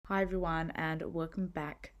Hi, everyone, and welcome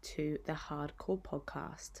back to the Hardcore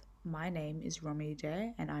Podcast. My name is Romy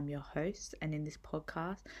J, and I'm your host. And in this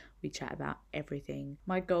podcast, we chat about everything.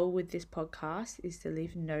 My goal with this podcast is to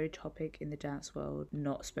leave no topic in the dance world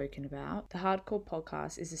not spoken about. The Hardcore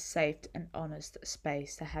Podcast is a safe and honest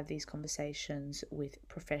space to have these conversations with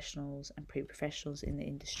professionals and pre-professionals in the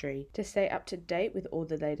industry. To stay up to date with all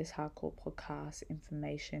the latest Hardcore Podcast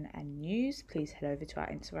information and news, please head over to our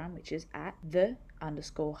Instagram, which is at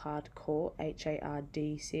 _hardcore HARDCORPS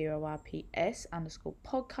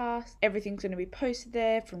 _podcast. Everything's going to be posted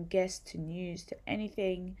there, from guests to news to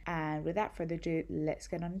anything. And without further ado, let's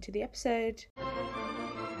get on into the episode.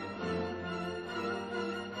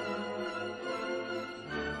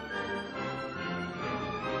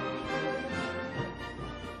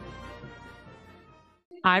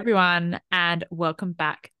 Hi, everyone, and welcome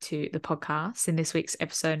back to the podcast. In this week's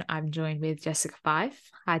episode, I'm joined with Jessica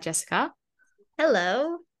Fyfe. Hi, Jessica.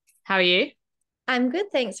 Hello. How are you? I'm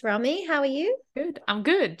good, thanks, Romy. How are you? Good. I'm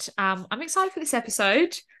good. I'm excited for this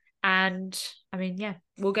episode. And I mean, yeah,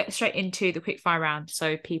 we'll get straight into the quick fire round.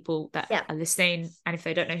 So people that are listening, and if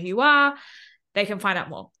they don't know who you are, they can find out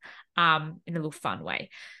more in a little fun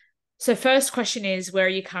way. So first question is, where are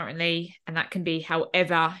you currently? And that can be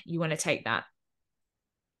however you want to take that.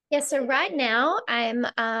 Yeah, so right now I'm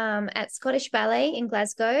at Scottish Ballet in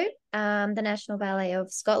Glasgow, the National Ballet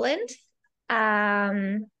of Scotland.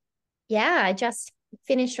 I just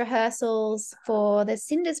finished rehearsals for the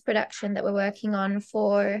Cinders production that we're working on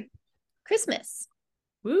for Christmas.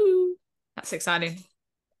 Woo! That's exciting.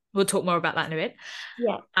 We'll talk more about that in a bit.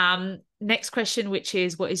 Yeah. Next question, which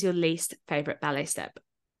is, what is your least favorite ballet step?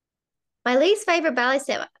 My least favorite ballet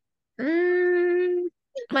step.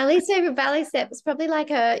 My least favorite ballet step is probably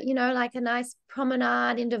like a nice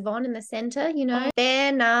promenade in Devon in the center,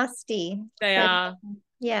 They're nasty. They are.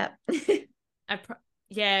 Yeah. I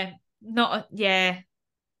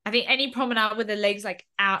think any promenade with the legs like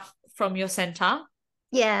out from your center.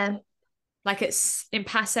 Yeah. Like it's in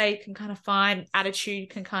passe can kind of fine. Attitude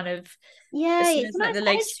can kind of. It's like nice the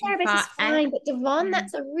legs too far. fine, but Devon,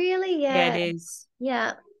 that's a really Yeah, it is.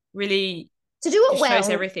 Yeah. Really. To do it well. Shows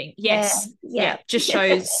everything. Yes. Yeah. Just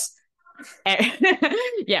shows.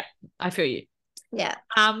 Yeah, I feel you. Yeah.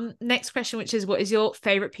 Next question, which is, what is your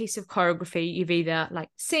favorite piece of choreography you've either like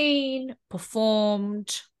seen,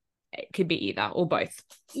 performed? It could be either or both.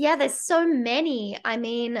 Yeah, there's so many. I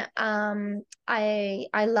mean, I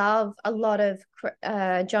love a lot of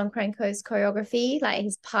John Cranko's choreography, like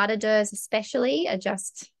his pas de deux especially. I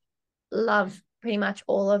just love pretty much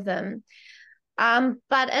all of them.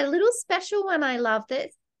 But a little special one I loved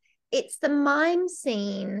it's the mime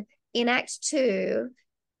scene in Act 2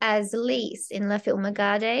 as Lise in La Film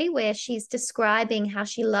Garde, where she's describing how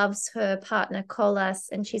she loves her partner Colas,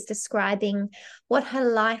 and she's describing what her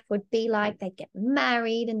life would be like. They'd get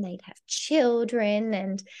married and they'd have children.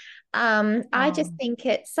 And I just think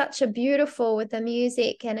it's such a beautiful with the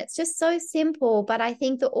music, and it's just so simple. But I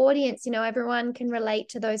think the audience, everyone can relate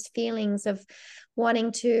to those feelings of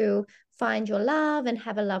wanting to find your love and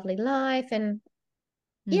have a lovely life. And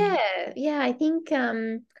I think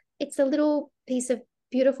it's a little piece of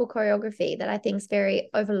beautiful choreography that I think is very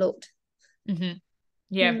overlooked. Mm-hmm.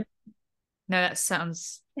 Yeah. No, that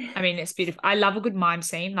sounds, I mean, it's beautiful. I love a good mime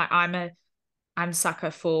scene. Like I'm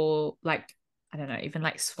sucker for like, I don't know, even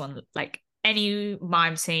like Swan, like any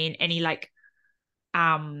mime scene, any like,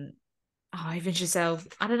 even Giselle,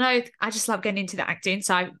 I don't know. I just love getting into the acting.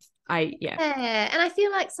 So yeah. And I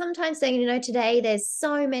feel like sometimes, today there's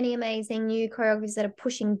so many amazing new choreographers that are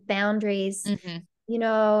pushing boundaries, and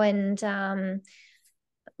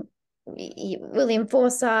William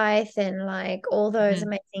Forsythe and like all those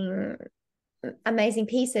amazing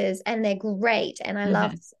pieces, and they're great, and I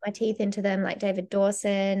love to sink my teeth into them, like David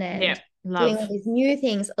Dawson and doing all these new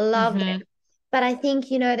things. Love them. But I think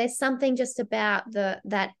there's something just about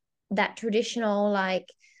that traditional like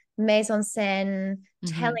mise-en-scène,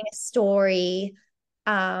 telling a story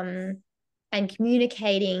and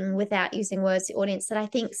communicating without using words to the audience, that I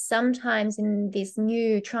think sometimes in this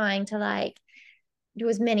new trying to like do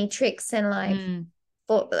as many tricks and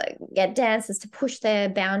get dancers to push their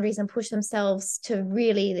boundaries and push themselves to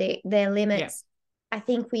really their limits. I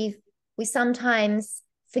think we sometimes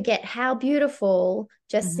forget how beautiful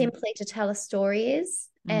just simply to tell a story is.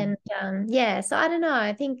 And so I don't know,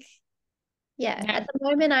 I think at the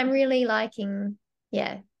moment I'm really liking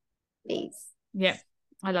these.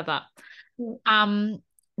 I love that.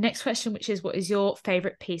 Next question, which is, what is your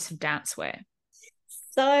favorite piece of dancewear?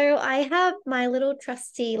 So I have my little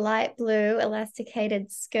trusty light blue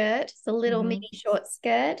elasticated skirt. It's a little mini short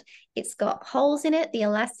skirt. It's got holes in it. The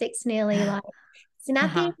elastic's nearly like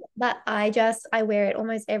snappy, but I wear it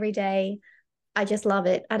almost every day. I just love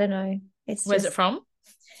it. I don't know. Where's it from?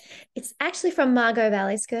 It's actually from Margot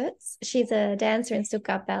Ballet Skirts. She's a dancer in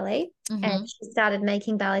Stuttgart Ballet, and Mm-hmm. she started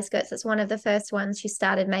making ballet skirts. It's one of the first ones she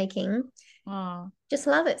started making. Oh. Just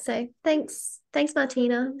love it. So thanks,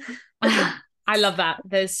 Martina. I love that.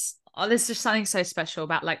 There's just something so special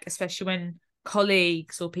about, like, especially when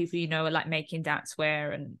colleagues or people you know are like making dance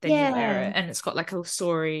wear and then you wear Yeah, it and it's got like a little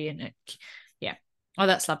story and it, yeah. Oh,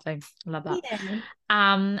 that's lovely. I love that.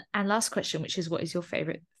 yeah. And last question, which is, what is your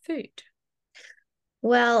favorite food?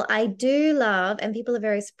 Well, I do love, and people are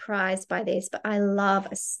very surprised by this, but I love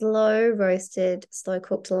a slow roasted, slow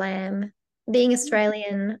cooked lamb. Being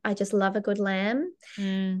Australian, I just love a good lamb.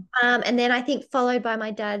 Mm. And then I think followed by my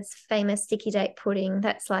dad's famous sticky date pudding.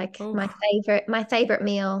 That's like Oh, my favorite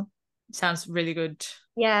meal. sounds really good.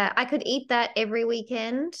 Yeah, I could eat that every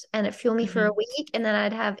weekend and it fuel me for a Mhm. week. And then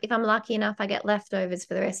I'd have, if I'm lucky enough, I get leftovers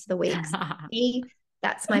for the rest of the week. So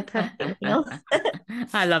that's my perfect meal.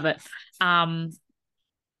 I love it. Um,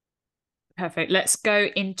 Perfect. Let's go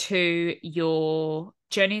into your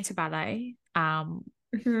journey into ballet.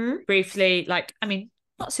 Hmm. Briefly, like, I mean,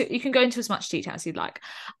 not so you can go into as much detail as you'd like.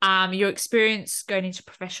 Your experience going into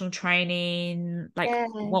professional training, like, Yeah.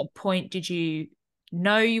 what point did you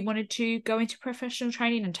know you wanted to go into professional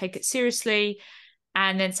training and take it seriously?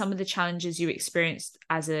 And then some of the challenges you experienced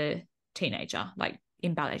as a teenager, like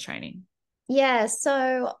in ballet training. Yeah. So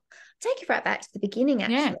I'll take you right back to the beginning, Yeah.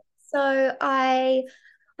 actually. So I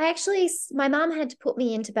actually, my mom had to put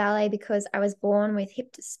me into ballet because I was born with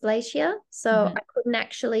hip dysplasia. So Mm-hmm. I couldn't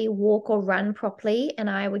actually walk or run properly. And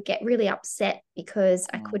I would get really upset because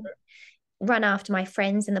I Oh. couldn't run after my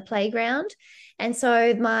friends in the playground. And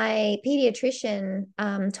so my pediatrician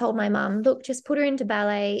told my mum, look, just put her into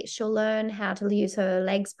ballet. She'll learn how to use her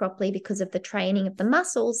legs properly because of the training of the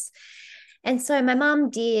muscles. And so my mum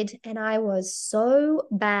did. And I was so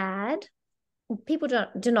bad. People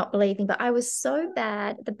do not believe me, but I was so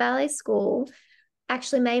bad. The ballet school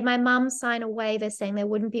actually made my mum sign a waiver saying they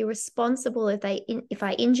wouldn't be responsible if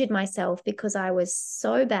I injured myself because I was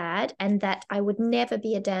so bad and that I would never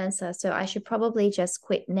be a dancer. So I should probably just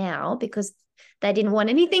quit now because they didn't want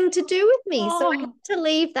anything to do with me. So I Oh. had to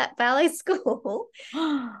leave that ballet school.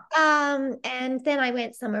 And then I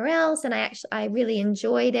went somewhere else and I really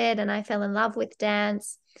enjoyed it and I fell in love with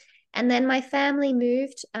dance. And then my family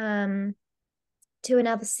moved to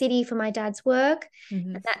another city for my dad's work.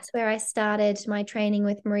 Mm-hmm. And that's where I started my training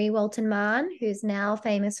with Marie Walton Mahon, who's now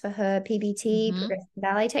famous for her PBT, Mm-hmm. progressive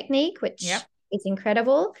ballet technique, which Yep. is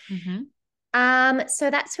incredible. Mm-hmm. So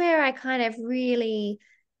that's where I kind of really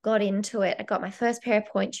got into it. I got my first pair of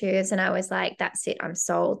point shoes and I was like, that's it, I'm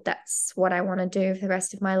sold. That's what I want to do for the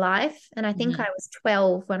rest of my life. And I think Mm-hmm. I was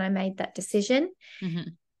 12 when I made that decision. Mm-hmm.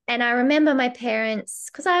 And I remember my parents,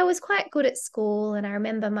 because I was quite good at school, and I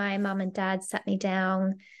remember my mum and dad sat me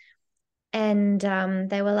down and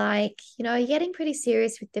they were like, you're getting pretty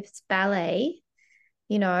serious with this ballet.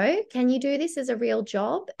 Can you do this as a real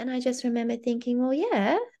job? And I just remember thinking, well,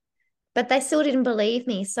 yeah, but they still didn't believe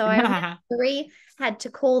me. So I remember Marie had to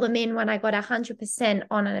call them in when I got 100%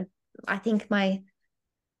 on I think my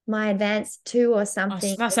advanced two or Oh,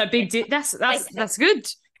 something. that's a big Like that's good.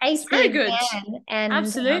 It's ace the very good. exam, and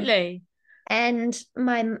Absolutely.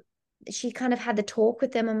 my she kind of had the talk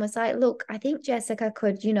with them and was like, look, I think Jessica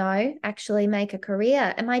could, actually make a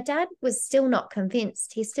career. And my dad was still not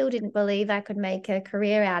convinced. He still didn't believe I could make a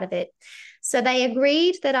career out of it. So they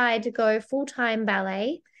agreed that I had to go full-time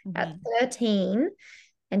ballet at Mm-hmm. 13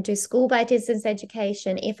 and do school by distance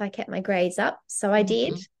education if I kept my grades up. So I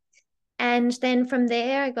did. Mm-hmm. And then from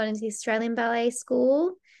there, I got into the Australian Ballet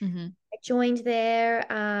School. Mm-hmm. I joined there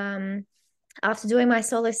after doing my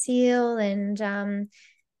solo seal and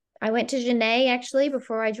I went to Genet actually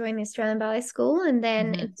before I joined the Australian Ballet School. And then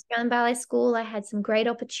in Mm-hmm. the Australian Ballet School, I had some great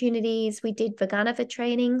opportunities. We did Vaganova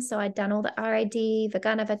training. So I'd done all the RAD,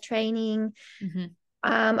 Vaganova training. Mm-hmm.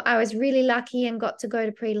 I was really lucky and got to go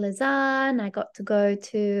to Prix de Lausanne. I got to go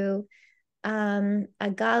to a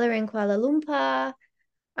gala in Kuala Lumpur.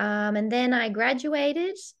 And then I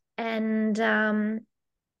graduated and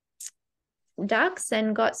ducks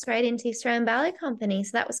and got straight into the Australian Ballet Company.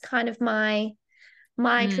 So that was kind of my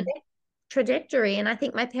Mm. trajectory. And I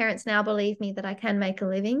think my parents now believe me that I can make a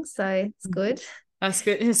living. So it's good. That's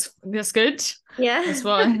good. That's good. Yeah. That's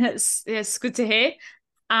what it's good to hear.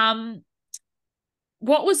 Um,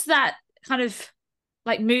 what was that kind of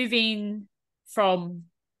like moving from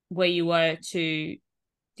where you were to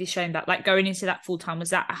showing that, like going into that full time, was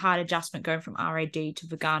that a hard adjustment going from RAD to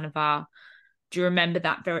Vaganova? Do you remember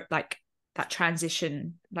that very like that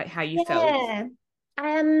transition, like how you felt? Yeah.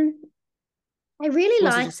 Um, I really Or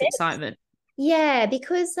was it liked just it. excitement? Yeah,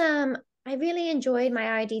 because I really enjoyed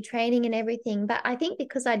my ID training and everything, but I think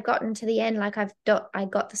because I'd gotten to the end, like I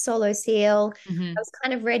got the solo seal, I Mm-hmm. was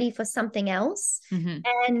kind of ready for something else. Mm-hmm.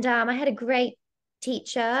 And I had a great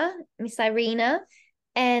teacher, Miss Irina,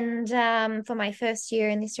 and for my first year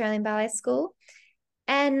in the Australian Ballet School.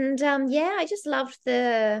 And yeah, I just loved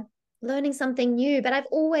the learning something new, but I've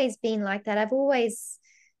always been like that. I've always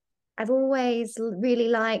really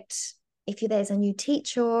liked if there's a new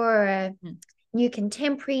teacher or a new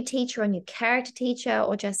contemporary teacher or new character teacher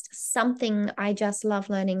or just something. I just love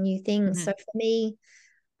learning new things. Mm-hmm. So for me,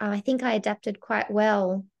 I think I adapted quite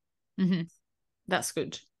well. Mm-hmm. That's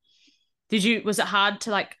good. Was it hard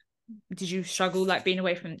to like, did you struggle like being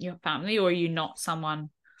away from your family, or are you not someone,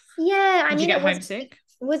 Yeah, I did you mean, get it was homesick?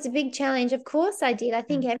 it was a big challenge. Of course I did. I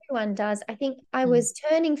think everyone does. I think I Mm-hmm. was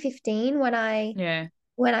turning 15 Yeah.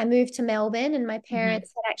 when I moved to Melbourne and my Mm-hmm.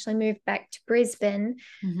 parents had actually moved back to Brisbane.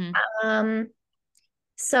 Mm-hmm. Um,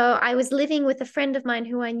 So I was living with a friend of mine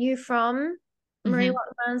who I knew from Marie Mm-hmm.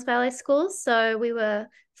 Watt Ballet School. So we were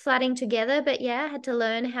flatting together, but yeah, I had to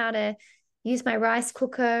learn how to use my rice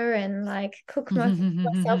cooker and like cook myself,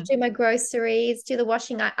 Mm-hmm. do my groceries, do the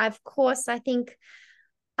washing. Of course, I think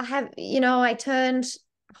I have, I turned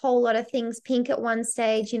a whole lot of things pink at one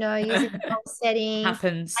stage, using the wrong setting. I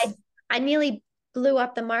Happens. I nearly blew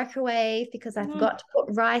up the microwave because I Oh forgot to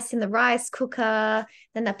put rice in the rice cooker.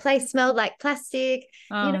 Then the place smelled like plastic.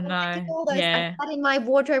 I did no. all those. I Yeah. sat in my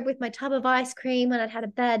wardrobe with my tub of ice cream when I'd had a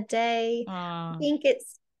bad day. I Oh. think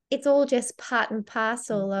it's all just part and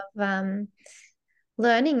parcel of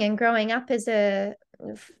learning and growing up as a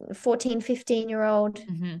 14, 15-year-old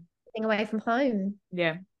Mm-hmm. living away from home.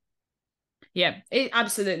 Yeah. Yeah.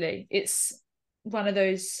 Absolutely. It's one of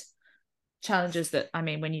those challenges that, I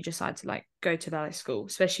mean, when you decide to like go to ballet school,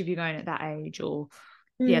 especially if you're going at that age, or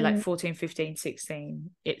yeah, like Mm, 14, 15, 16,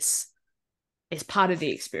 it's part of the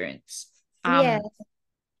experience. yeah.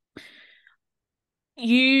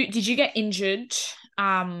 Did you get injured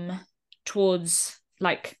towards,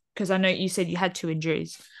 like, because I know you said you had two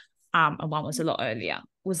injuries, and one was a lot earlier.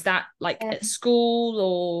 Was that like Yeah. at school,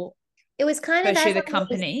 or It was kind of especially as the I was,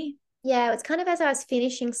 company? yeah, it was kind of as I was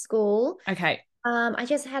finishing school. Okay. I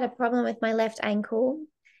just had a problem with my left ankle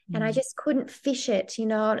and I Mm-hmm. just couldn't fish it,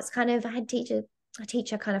 and it's kind of, a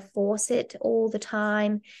teacher kind of force it all the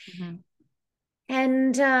time.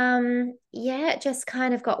 And yeah, it just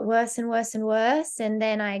kind of got worse and worse and worse. And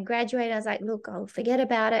then I graduated. I was like, look, I'll forget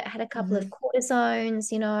about it. I had a couple of Mm-hmm.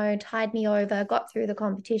 cortisones, tied me over, got through the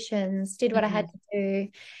competitions, did what I Mm-hmm. had to do.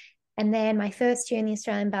 And then my first year in the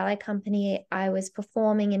Australian Ballet Company, I was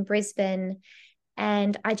performing in Brisbane.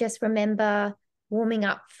 And I just remember warming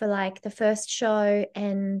up for like the first show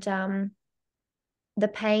and the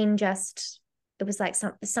pain just, it was like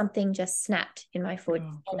something just snapped in my foot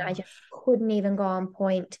Oh and I just gosh. couldn't even go on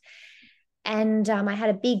point. And I had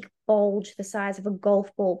a big bulge the size of a golf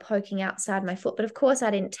ball poking outside my foot. But of course, I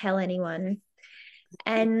didn't tell anyone.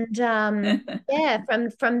 And yeah,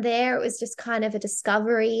 from there, it was just kind of a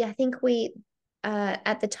discovery. I think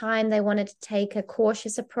at the time, they wanted to take a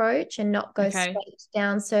cautious approach and not go Okay. straight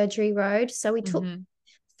down surgery road. So we took Mm-hmm.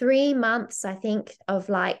 3 months, I think, of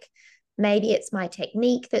like, maybe it's my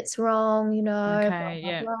technique that's wrong, blah, Okay. blah,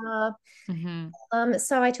 Yeah. blah. Mm-hmm.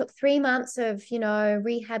 So I took 3 months of,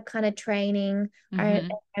 rehab kind of training.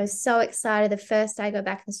 Mm-hmm. I was so excited. The first day I go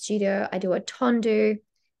back in the studio, I do a tondu.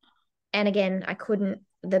 And again, I couldn't,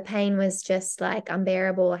 the pain was just like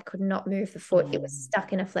unbearable. I could not move the foot. It was Oh.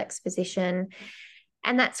 stuck in a flex position.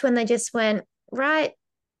 And that's when they just went, right,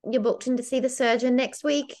 you're booked in to see the surgeon next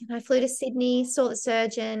week. And I flew to Sydney, saw the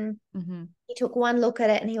surgeon. Mm-hmm. He took one look at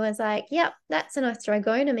it and he was like, yep, that's an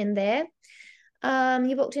osteogonum in there.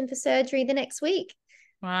 You booked in for surgery the next week.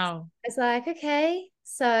 Wow. I was like, okay.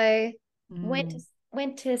 So went to Mm.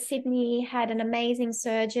 went to Sydney, had an amazing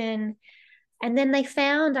surgeon, and then they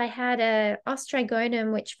found I had a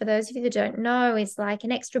osteogonum, which for those of you that don't know is like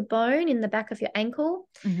an extra bone in the back of your ankle.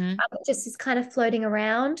 Mm-hmm. It just is kind of floating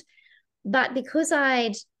around. But because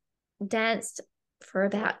I'd danced for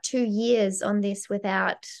about 2 years on this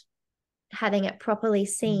without having it properly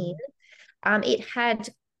seen, it had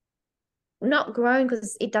not grown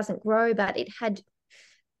because it doesn't grow, but it had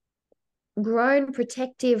grown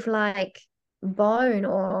protective like bone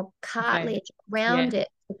or Okay. cartilage around Yeah. it.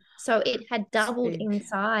 So it had It's doubled big. in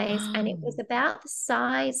size and it was about the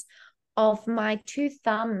size of my two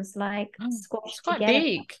thumbs, like Oh, it's squashed quite together.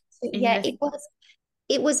 big So, in yeah, the.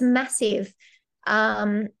 it was massive.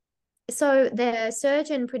 Um, so the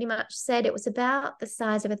surgeon pretty much said it was about the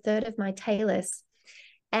size of a third of my talus.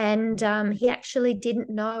 And he actually didn't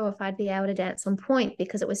know if I'd be able to dance on point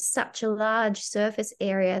because it was such a large surface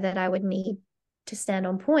area that I would need to stand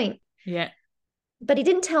on point. Yeah. But he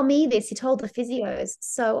didn't tell me this. He told the physios.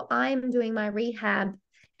 So I'm doing my rehab,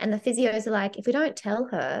 and the physios are like, if we don't tell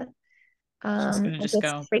her, She's gonna and just just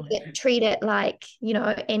go. treat it like,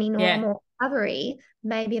 any Yeah. normal recovery,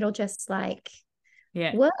 maybe it'll just like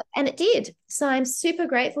Yeah. work. And it did. So I'm super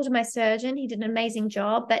grateful to my surgeon. He did an amazing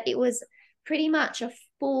job, but it was pretty much a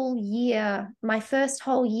full year. My first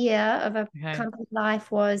whole year of a Okay. company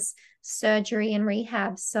life was surgery and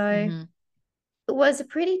rehab. So Mm-hmm. it was a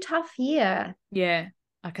pretty tough year. Yeah,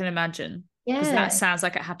 I can imagine because that Yeah. sounds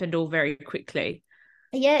like it happened all very quickly.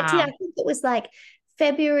 Yeah, it did. I Um, think it was like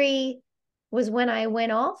February was when I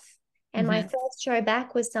went off, and my mhm. first show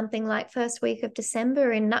back was something like first week of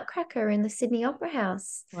December in Nutcracker in the Sydney Opera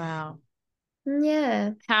House. Wow.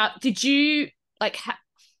 Yeah. How did you like?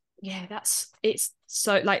 Yeah, it's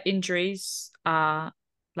so like injuries are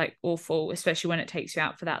like awful, especially when it takes you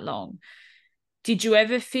out for that long. Did you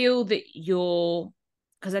ever feel that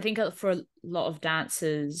because I think for a lot of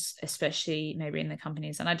dancers, especially maybe in the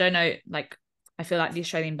companies, and I don't know, like I feel like the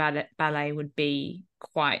Australian ballet would be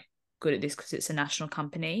quite good at this because it's a national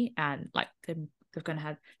company and like they've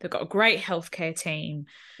got a great healthcare team,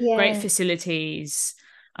 great Yeah. facilities.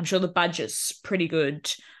 I'm sure the budget's pretty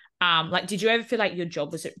good. Like, did you ever feel like your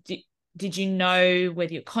job was did you know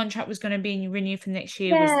whether your contract was going to be renewed for next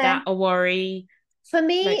year? Was Yeah. that a worry? For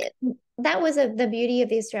me, Like, that was the beauty of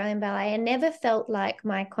the Australian Ballet. I never felt like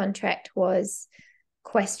my contract was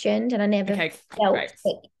questioned, and I never okay, felt great.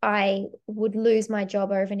 that I would lose my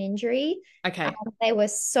job over an injury. Okay. They were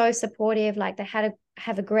so supportive. Like they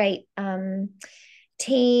have a great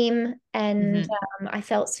team, and Mm-hmm. I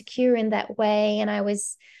felt secure in that way. And I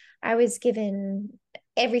was given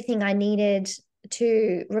everything I needed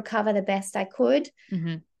to recover the best I could.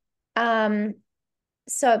 Mm-hmm. Um,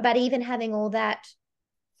 but even having all that,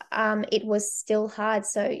 it was still hard.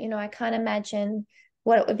 So, I can't imagine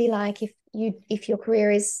what it would be like if your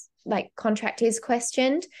career is like contract is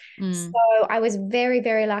questioned. So Mm, I was very,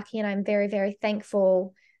 very lucky, and I'm very, very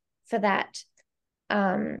thankful for that.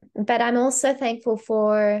 But I'm also thankful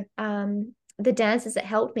for the dancers that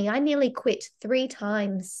helped me. I nearly quit 3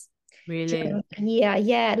 times during really. a year.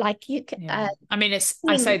 Yeah, like you can. Yeah. I mean, I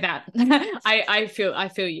I say that. I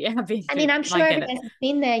feel you. I've been I mean, through, I'm I sure get it. everyone's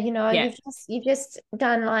been there. Yeah. You've just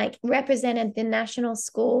done like represented the national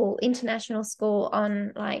school, international school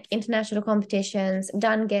on like international competitions,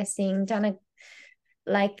 done guessing, done a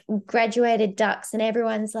like graduated ducks, and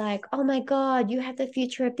everyone's like, oh my God, you have the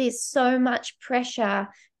future of this, so much pressure,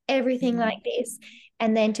 everything Mm, like this.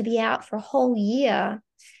 And then to be out for a whole year,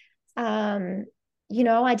 um,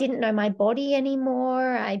 I didn't know my body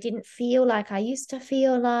anymore. I didn't feel like I used to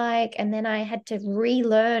feel like, and then I had to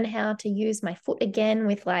relearn how to use my foot again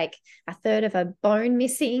with like a third of a bone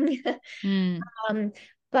missing. mm, Um,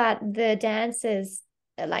 but the dancers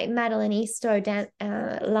like Madeline Eastoe,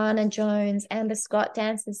 Lana Jones, Amber Scott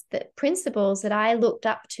dancers, the principals that I looked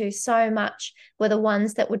up to so much were the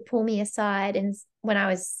ones that would pull me aside. And when I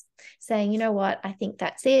was saying, you know what, I think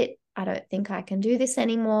that's it. I don't think I can do this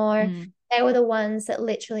anymore. mm, They were the ones that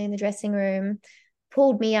literally in the dressing room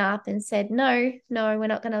pulled me up and said, no, no, we're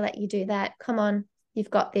not going to let you do that. Come on,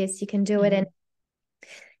 you've got this, you can do it. And mm,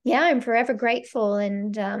 yeah, I'm forever grateful.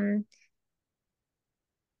 And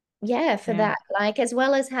yeah, for yeah. that, like as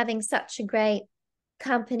well as having such a great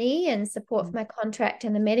company and support Mm, for my contract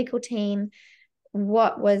and the medical team,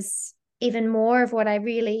 what was even more of what I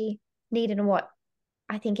really needed and what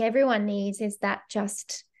I think everyone needs is that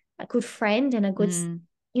just a good friend and a good,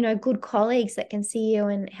 mm, good colleagues that can see you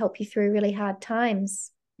and help you through really hard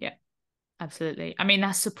times. yeah, absolutely. I mean,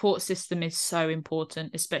 that support system is so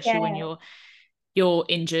important, especially when Yeah. you're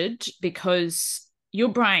injured, because your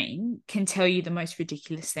brain can tell you the most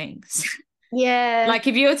ridiculous things. Yeah. Like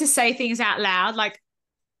if you were to say things out loud, like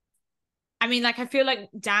I mean, like I feel like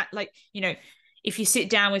like if you sit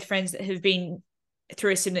down with friends that have been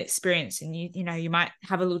through a similar experience, and you might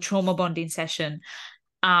have a little trauma bonding session.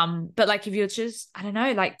 But like if you're just, I don't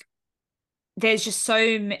know, like there's just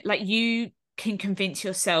like you can convince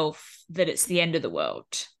yourself that it's the end of the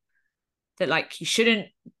world, that like you shouldn't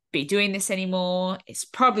be doing this anymore. It's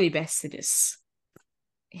probably best to just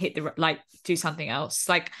hit the like do something else.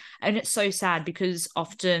 Like, and it's so sad because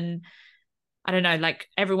often I don't know, like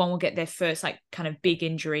everyone will get their first like kind of big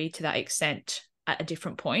injury to that extent at a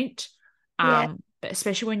different point. Yeah. But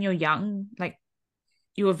especially when you're young, like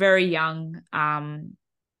you were very young, I and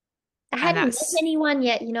hadn't met that's anyone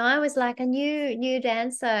yet, I was like a new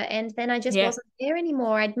dancer, and then I just yeah. wasn't there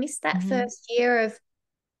anymore. I'd missed that Mm-hmm. first year of,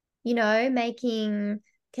 making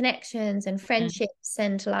connections and friendships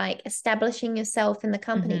and like establishing yourself in the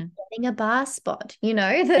company, getting a bar spot, you know,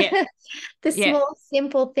 Yeah. the Yeah. small,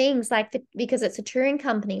 simple things like because it's a touring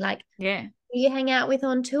company, like Yeah. who you hang out with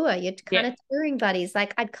on tour, you're kind Yeah. of touring buddies.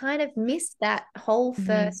 Like I'd kind of missed that whole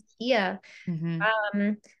first year.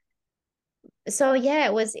 Um, so yeah,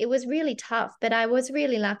 it was really tough, but I was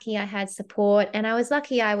really lucky I had support, and I was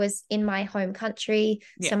lucky I was in my home country.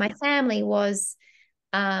 Yeah. So my family was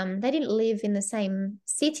they didn't live in the same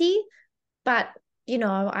city, but you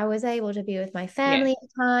know, I was able to be with my Yeah. family at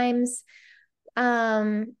times.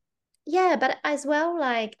 Um, yeah, but as well,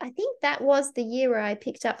 like I think that was the year where I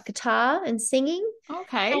picked up guitar and singing.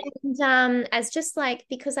 Okay. And as just like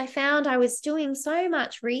because I found I was doing so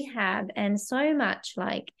much rehab and so much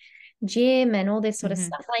like gym and all this sort of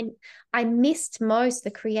stuff. I missed most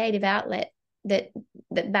the creative outlet that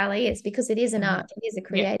ballet is, because it is an art, it is a Yeah.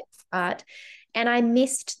 creative art. And I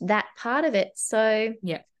missed that part of it. So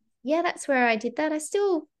Yeah. yeah, that's where I did that. I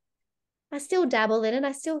still dabble in it.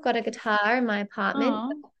 I still got a guitar in my apartment.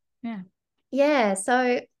 Oh, yeah. Yeah,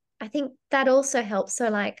 so I think that also helps. So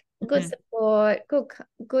like good support,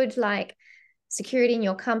 good like security in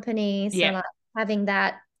your company. So Yeah. like having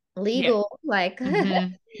that Yeah. legal, like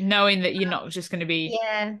Knowing that you're not just going to be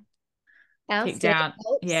yeah, kicked ousted out.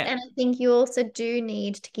 helps. Yeah. And I think you also do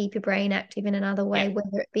need to keep your brain active in another way, Yeah.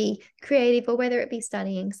 whether it be creative or whether it be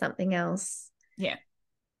studying something else. Yeah.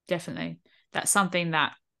 Definitely. That's something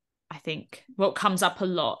that I think what comes up a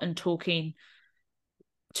lot and talking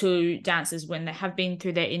to dancers when they have been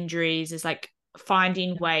through their injuries is like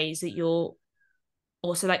finding ways that you're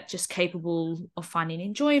also like just capable of finding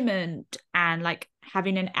enjoyment and like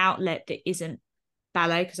having an outlet that isn't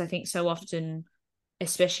ballet, because I think so often,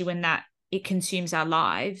 especially when that it consumes our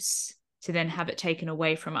lives, to then have it taken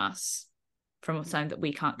away from us from something that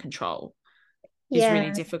we can't control is really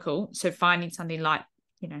Yeah, difficult. So finding something like,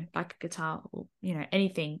 you know, like a guitar or, you know,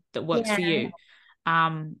 anything that works yeah. for you,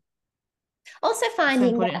 um Also so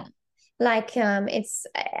finding that important. like it's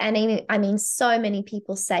and I mean so many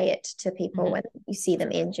people say it to people when you see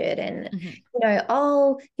them injured, and you know,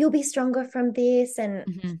 oh, you'll be stronger from this,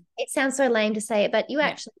 and it sounds so lame to say it, but you Yeah.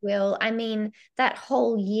 actually will. I mean, that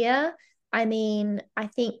whole year, I mean, I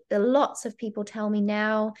think lots of people tell me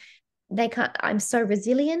now they can't, I'm so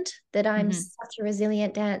resilient, that I'm such a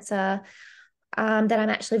resilient dancer, that I'm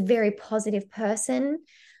actually a very positive person,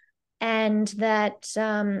 and that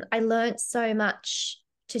I learned so much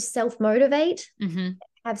to self motivate,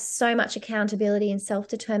 have so much accountability and self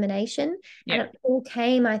determination. And Yeah. it all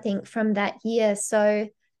came, I think, from that year. So,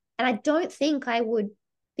 and I don't think I would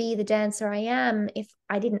be the dancer I am if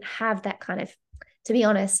I didn't have that kind of, to be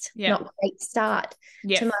honest, Yeah. not great start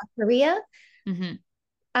Yeah. to my career.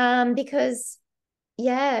 Because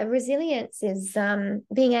yeah, resilience is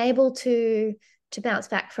being able to bounce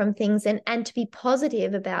back from things, and to be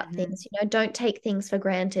positive about things. You know, don't take things for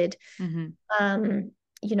granted. Um,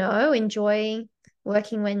 you know, enjoy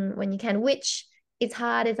working when you can, which is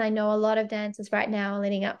hard, as I know a lot of dancers right now are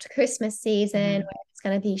leading up to Christmas season, where it's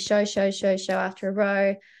going to be show after a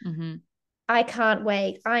row. I can't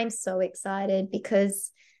wait. I'm so excited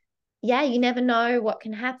because yeah, you never know what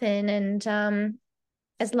can happen, and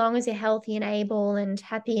as long as you're healthy and able and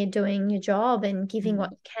happy and doing your job and giving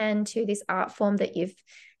what you can to this art form that you've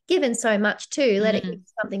given so much to, let it give you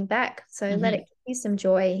something back. So let it give you some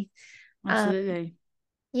joy. Um, Absolutely.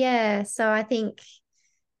 yeah, so I think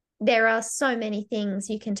there are so many things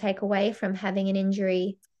you can take away from having an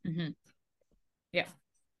injury. Yeah,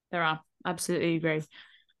 there are. Absolutely agree.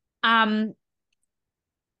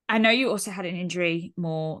 I know you also had an injury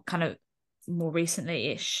more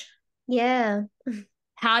recently-ish. Yeah.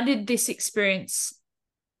 How did this experience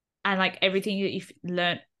and like everything that you've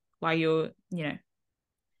learned while you're, you know,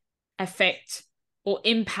 affect or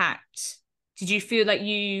impact? Did you feel like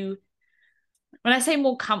when I say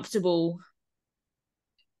more comfortable,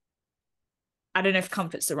 I don't know if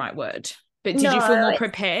comfort's the right word, but did you feel No, more it's,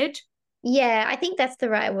 prepared yeah, I think that's the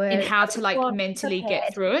right in word. how I to was like more mentally get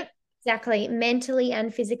prepared. through it? Exactly, mentally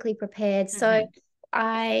and physically prepared. So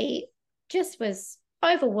I just was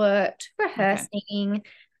overworked, Okay. rehearsing,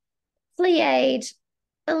 plie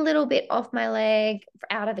a little bit off my leg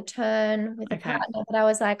out of a turn with a Okay. partner, but I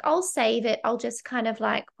was like, I'll save it. I'll just kind of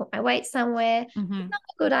like put my weight somewhere. Not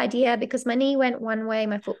a good idea because my knee went one way,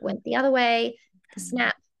 my foot went the other way, the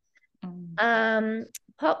snap. Um,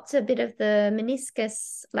 Popped a bit of the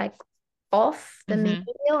meniscus like off the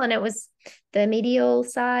medial, and it was the medial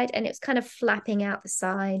side, and it was kind of flapping out the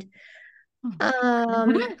side.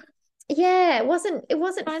 Um, yeah, it wasn't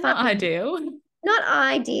fun. Not ideal. Not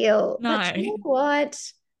ideal, but No. you know what?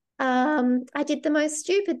 I did the most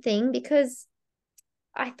stupid thing because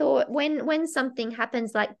I thought when something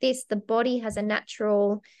happens like this, the body has a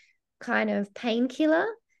natural kind of painkiller,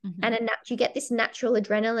 and you get this natural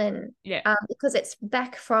adrenaline, Yeah. because it's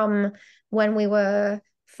back from when we were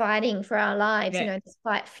fighting for our lives, Yeah. this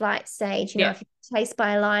fight flight stage. Yeah. If you're chased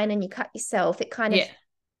by a lion and you cut yourself, it kind of Yeah.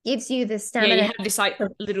 gives you the Yeah. You stamina have this like to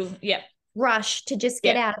little, yeah. rush to just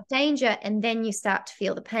get Yeah. out of danger, and then you start to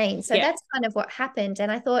feel the pain. So Yeah. that's kind of what happened.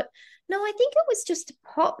 And I thought, no, I think it was just a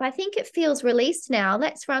pop. I think it feels released now.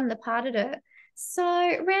 Let's run the pas de deux. So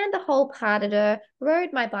ran the whole pas de deux,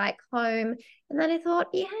 rode my bike home, and then I thought,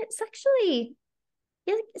 yeah, it's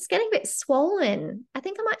getting a bit swollen. I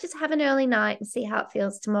think I might just have an early night and see how it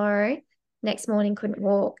feels tomorrow. Next morning, couldn't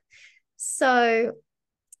walk. So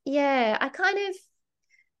yeah, I kind of,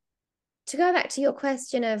 to go back to your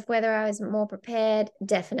question of whether I was more prepared,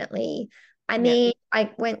 definitely. I Yeah. mean, I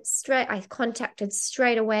contacted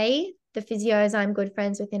straight away the physios I'm good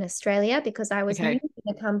friends with in Australia, because I was new Okay. to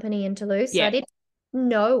the company in Toulouse. So I Yeah. didn't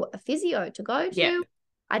know a physio to go Yeah. to.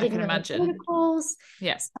 I I didn't can know the imagine. protocols.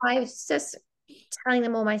 Yeah. So I was just telling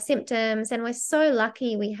them all my symptoms. And we're so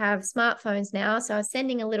lucky we have smartphones now. So I was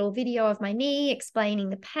sending a little video of my knee, explaining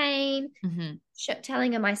the pain,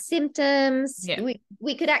 telling her my symptoms. Yeah.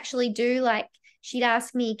 We could actually do, like, she'd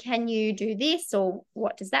ask me, can you do this, or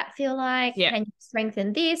what does that feel like? Yeah. Can you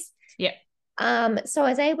strengthen this? Yeah. So I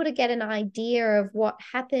was able to get an idea of what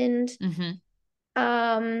happened.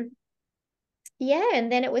 Um, yeah,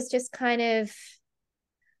 and then it was just kind of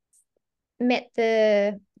met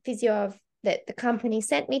the physio that the company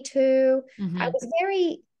sent me to. I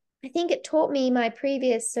think it taught me, my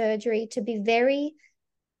previous surgery, to be very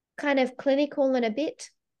kind of clinical and a bit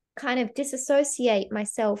kind of disassociate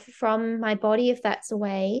myself from my body, if that's a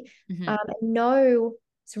way. Know,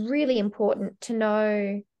 it's really important to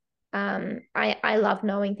know. I love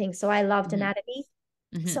knowing things, so I loved anatomy.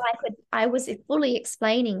 So I was fully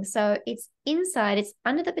explaining. So it's inside, it's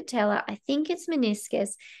under the patella. I think it's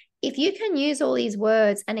meniscus. If you can use all these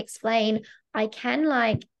words and explain, I can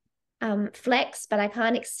like flex, but I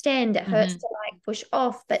can't extend. It hurts to like push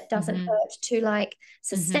off, but doesn't hurt to like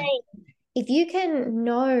sustain. If you can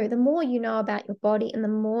know, the more you know about your body and the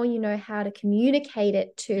more you know how to communicate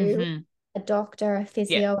it to a doctor, a Yeah.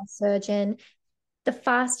 physio, a surgeon, the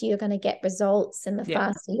faster you're going to get results, and the Yeah.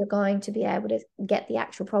 faster you're going to be able to get the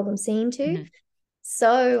actual problem seen to.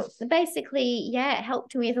 So basically, yeah, it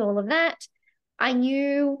helped me with all of that. I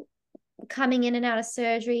knew coming in and out of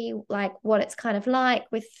surgery, like what it's kind of like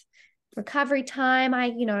with recovery time.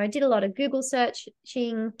 I did a lot of Google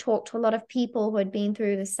searching, talked to a lot of people who had been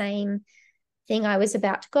through the same thing I was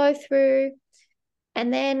about to go through.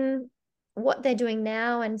 And then what they're doing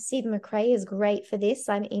now, and Stephen McRae is great for this.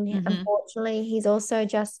 I mean, unfortunately, he's also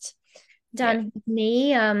just done his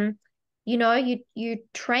knee. You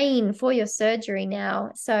train for your surgery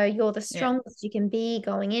now, so you're the strongest you can be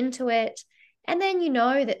going into it. And then you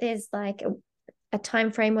know that there's like a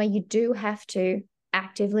time frame where you do have to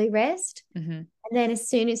actively rest. And then as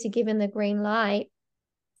soon as you're given the green light,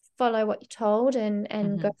 follow what you're told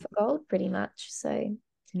and go for gold, pretty much. So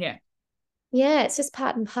Yeah. yeah, it's just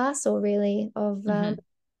part and parcel, really, of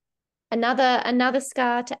another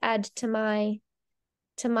scar to add to my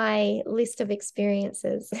list of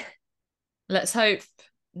experiences. Let's hope.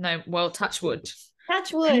 No, well, touch wood.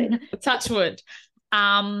 Touch wood. Touch wood.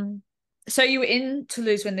 So you were in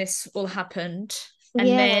Toulouse when this all happened, and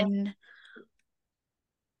Yeah. then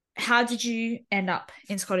how did you end up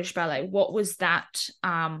in Scottish Ballet? What was that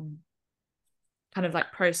kind of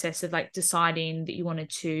like process of like deciding that you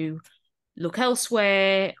wanted to look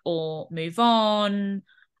elsewhere or move on?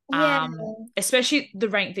 Yeah. Especially the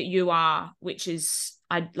rank that you are, which is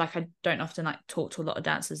I don't often like talk to a lot of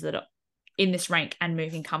dancers that are in this rank and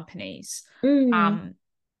moving companies.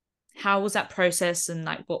 How was that process, and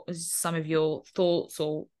like what was some of your thoughts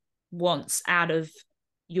or wants out of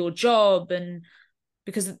your job? And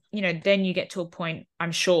because then you get to a point,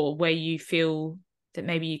 I'm sure, where you feel that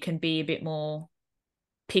maybe you can be a bit more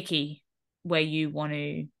picky where you want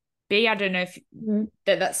to be. I don't know if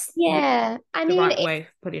that's Yeah. I the mean, right way of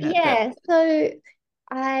putting it, but yeah. So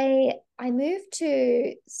I moved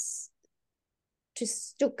to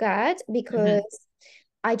Stuttgart because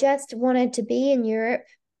I just wanted to be in Europe,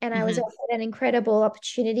 and I was offered an incredible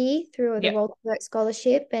opportunity through the Role to Work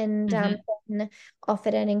scholarship, and then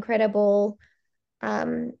offered an incredible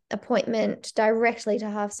appointment directly to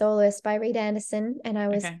Half Soloist by Reed Anderson, and I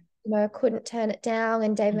was couldn't turn it down.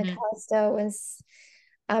 And Dave McAllister was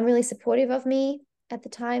really supportive of me at the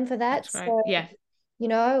time for that. that's right. So Yeah. you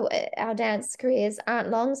know, our dance careers aren't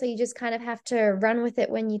long, so you just kind of have to run with it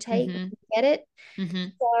when you get it.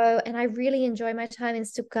 So, and I really enjoy my time in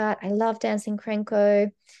Stuttgart. I love dancing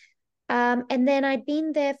Krenko. And then I'd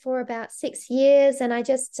been there for about 6 years, and I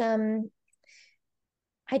just I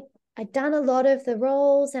I'd done a lot of the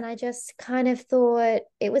roles, and I just kind of thought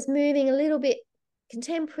it was moving a little bit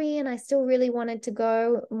contemporary, and I still really wanted to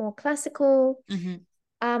go more classical.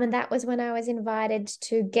 And that was when I was invited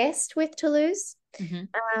to guest with Toulouse.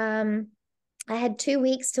 Um, I had 2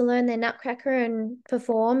 weeks to learn their Nutcracker and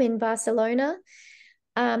perform in Barcelona.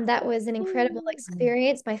 That was an incredible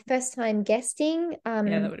experience, my first time guesting. Yeah,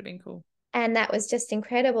 that would have been cool. And that was just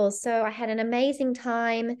incredible. So I had an amazing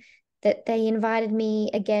time that they invited me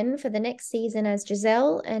again for the next season as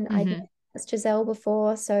Giselle, and I'd met as Giselle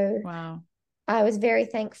before. So wow, I was very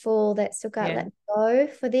thankful that Stuttgart let me go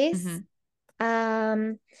for this.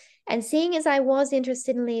 And seeing as I was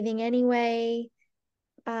interested in leaving anyway,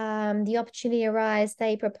 the opportunity arose.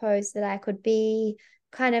 They proposed that I could be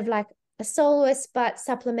kind of like a soloist, but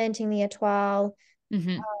supplementing the étoile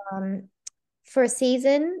for a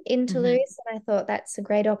season in Toulouse. And I thought that's a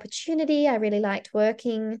great opportunity. I really liked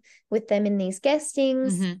working with them in these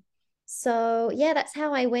guestings. So yeah, that's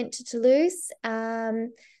how I went to Toulouse.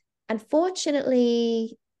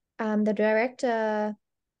 Unfortunately, the director,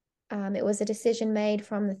 it was a decision made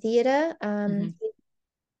from the theatre.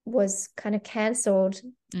 Was kind of cancelled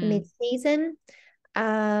mid-season.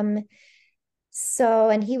 So,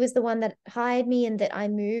 and he was the one that hired me and that I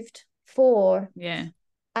moved for. Yeah.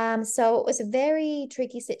 So it was a very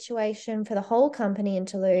tricky situation for the whole company in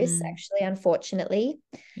Toulouse, actually, unfortunately.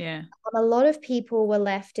 Yeah. A lot of people were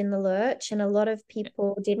left in the lurch, and a lot of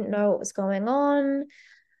people didn't know what was going on.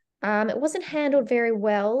 It wasn't handled very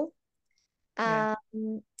well. But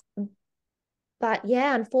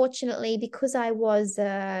yeah, unfortunately, because I was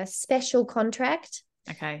a special contract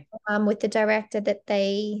with the director that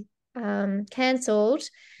they cancelled,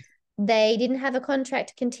 they didn't have a contract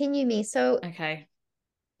to continue me. So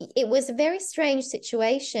it was a very strange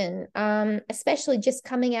situation, especially just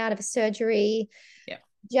coming out of a surgery,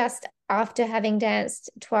 just after having danced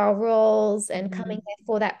 12 roles and coming there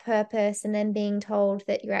for that purpose, and then being told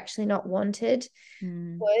that you're actually not wanted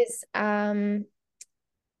was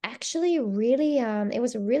actually really it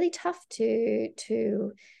was really tough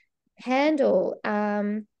to handle,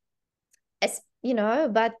 as you know,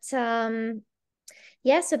 but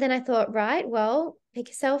yeah, so then I thought, right, well, pick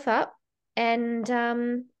yourself up, and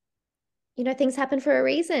you know, things happen for a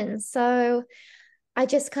reason. So I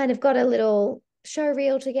just kind of got a little show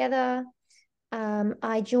reel together.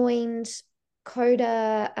 I joined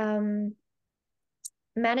Coda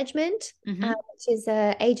Management, which is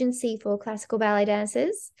an agency for classical ballet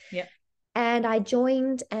dancers. And I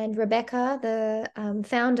joined, and Rebecca, the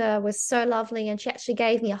founder, was so lovely, and she actually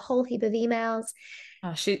gave me a whole heap of emails.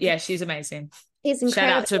 Oh, she's amazing. She's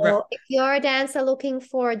incredible. Shout out to if you're a dancer looking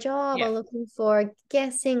for a job or looking for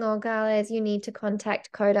guessing or galas, you need to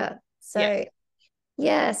contact Coda. So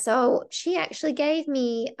yeah, so she actually gave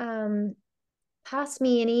me passed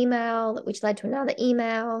me an email, which led to another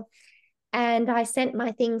email. And I sent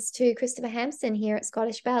my things to Christopher Hampson here at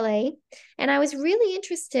Scottish Ballet. And I was really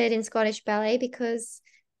interested in Scottish Ballet because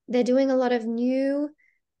they're doing a lot of new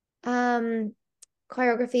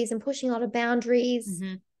choreographies and pushing a lot of boundaries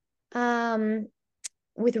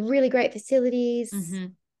with really great facilities.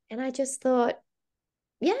 And I just thought,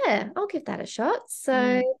 yeah, I'll give that a shot.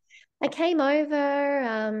 So I came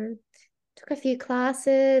over, took a few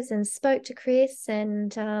classes and spoke to Chris,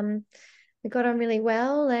 and we got on really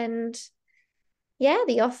well. And yeah,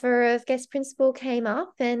 the offer of guest principal came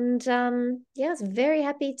up, and yeah, I was very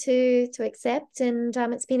happy to accept, and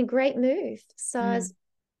it's been a great move. So I was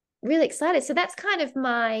really excited. So that's kind of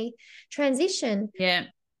my transition. So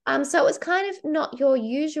it was kind of not your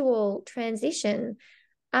usual transition.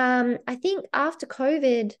 I think after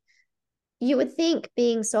COVID, you would think,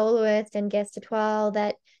 being soloist and guest étoile,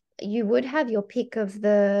 that you would have your pick of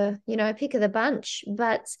the, you know, pick of the bunch.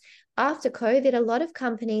 But after COVID, a lot of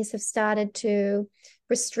companies have started to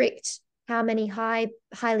restrict how many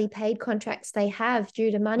highly paid contracts they have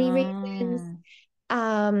due to money reasons.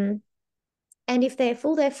 And if they're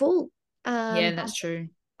full, they're full. Yeah, that's true.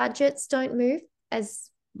 Budgets don't move as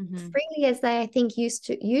freely as they, I think, used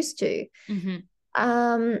to.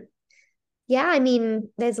 Yeah, I mean,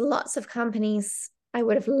 there's lots of companies I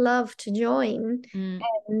would have loved to join,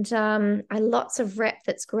 and lots of rep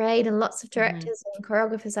that's great, and lots of directors and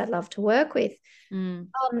choreographers I'd love to work with.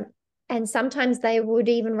 And sometimes they would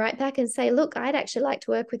even write back and say, look, I'd actually like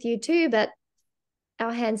to work with you too, but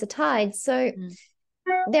our hands are tied. So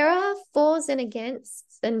there are fors and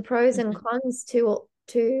againsts and pros and cons to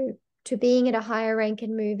to being at a higher rank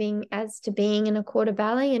and moving as to being in a quarter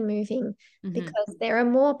ballet and moving, because there are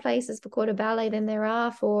more places for quarter ballet than there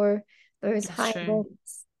are for those That's higher true.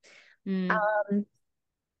 ranks. Mm. Um,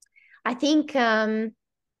 I think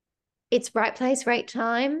it's right place, right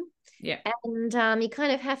time. Yeah. And you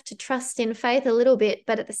kind of have to trust in faith a little bit,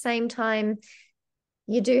 but at the same time,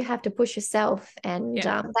 you do have to push yourself. And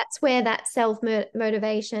Yeah. that's where that self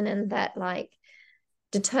motivation and that like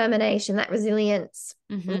determination, that resilience,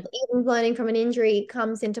 Mm-hmm. even learning from an injury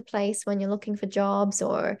comes into place when you're looking for jobs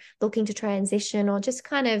or looking to transition or just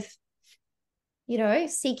kind of,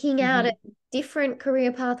 seeking out a Mm-hmm. different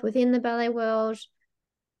career path within the ballet world.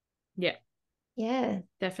 Yeah. Yeah.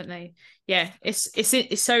 Definitely. Yeah. It's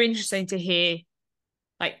so interesting to hear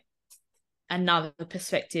like another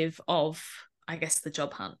perspective of, I guess, the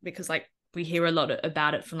job hunt, because like we hear a lot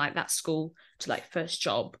about it from like that school to like first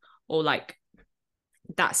job, or like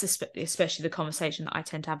that's especially the conversation that I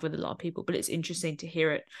tend to have with a lot of people. But it's interesting to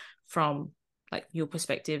hear it from like your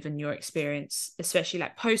perspective and your experience, especially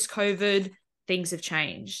like post COVID, things have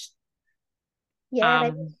changed. Yeah,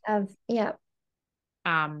 they Um, have. Yeah.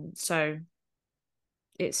 so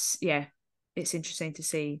it's interesting to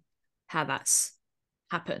see how that's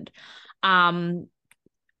happened.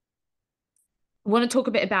 Want to talk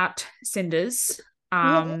a bit about Cinders,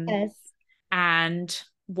 Yes. and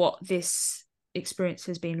what this experience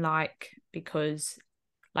has been like, because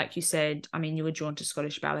like you said, I mean, you were drawn to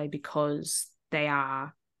Scottish ballet because they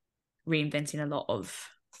are reinventing a lot of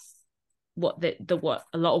what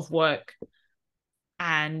a lot of work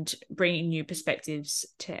and bringing new perspectives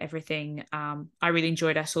to everything. I really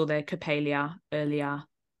enjoyed. I saw the Coppelia earlier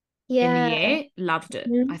in the Yeah. year. Loved it. I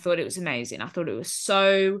Mhm. thought it was amazing. I thought it was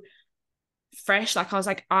so fresh. Like I was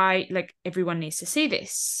like, I like everyone needs to see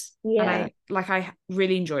this, and Yeah. I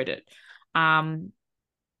really enjoyed it. Um,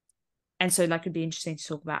 and so like it'd be interesting to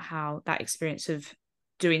talk about how that experience of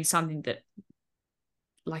doing something that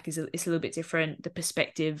like it's a little bit different. The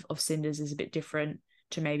perspective of Cinders is a bit different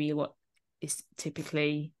to maybe what is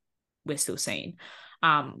typically we're still seeing.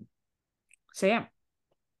 Um, so yeah.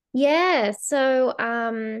 Yeah. So,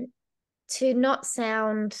 to not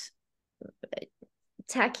sound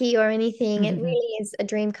tacky or anything, it really is a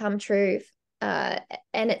dream come true. Uh,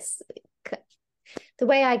 and it's the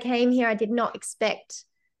way I came here, I did not expect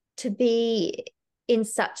to be in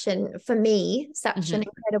such an, for me, such an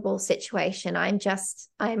incredible situation.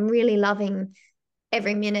 I'm really loving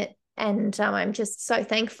every minute. And I'm just so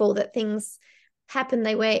thankful that things happen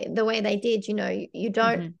the way they did. You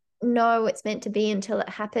don't know it's meant to be until it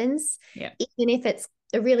happens. Yeah. Even if it's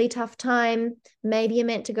a really tough time, maybe you're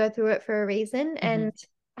meant to go through it for a reason. And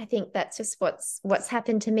I think that's just what's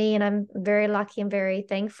happened to me. And I'm very lucky and very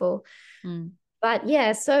thankful. Mm. But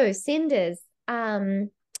yeah, so Cinders,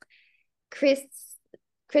 Chris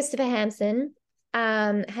Christopher Hansen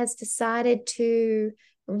has decided to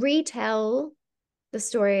retell the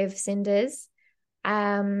story of Cinders,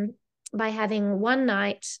 um, by having one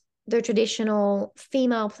night the traditional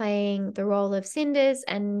female playing the role of Cinders,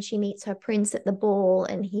 and she meets her prince at the ball,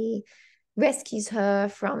 and he rescues her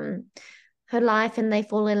from her life, and they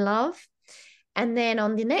fall in love. And then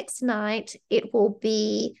on the next night, it will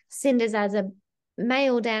be Cinders as a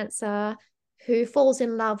male dancer who falls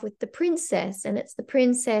in love with the princess, and it's the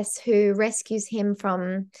princess who rescues him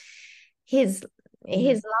from his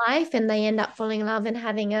his life, and they end up falling in love and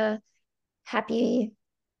having a happy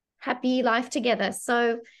life together.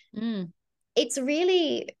 So Mm. it's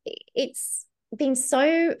been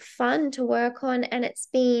so fun to work on, and it's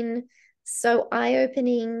been so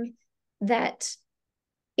eye-opening that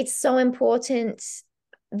it's so important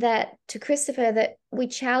that to Christopher that we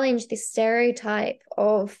challenge this stereotype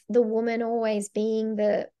of the woman always being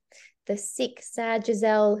the sick, sad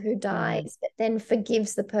Giselle who dies, but then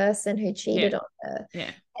forgives the person who Yeah. cheated on her.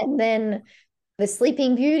 Yeah. And then the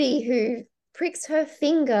Sleeping Beauty who pricks her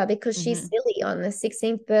finger because she's silly on the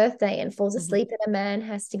 16th birthday and falls asleep, and a man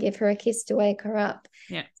has to give her a kiss to wake her up.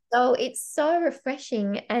 Yeah. So it's so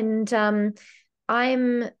refreshing. And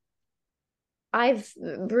I'm I've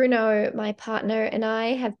Bruno, my partner, and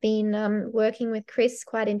I have been working with Chris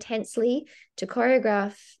quite intensely to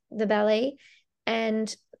choreograph the ballet,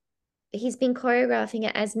 and he's been choreographing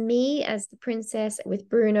it as me as the princess with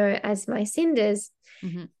Bruno as my Cinders.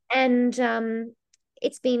 And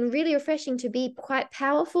it's been really refreshing to be quite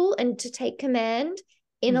powerful and to take command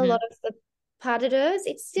in a lot of the pas de deux.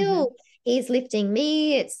 It's still he's lifting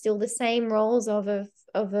me. It's still the same roles of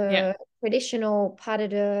Yeah. a traditional pas de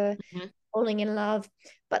deux, falling in love,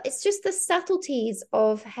 but it's just the subtleties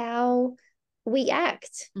of how we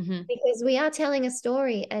act, because we are telling a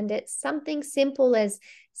story, and it's something simple as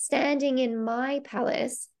standing in my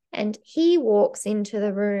palace and he walks into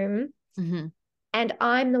the room and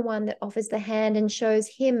I'm the one that offers the hand and shows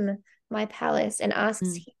him my palace and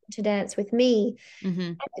asks him to dance with me.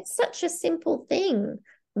 And it's such a simple thing,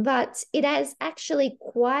 but it is actually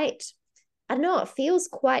quite, I don't know, it feels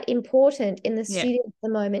quite important in the studio at the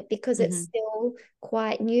moment, because it's still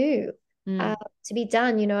quite new to be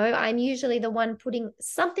done. You know, I'm usually the one putting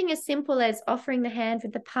something as simple as offering the hand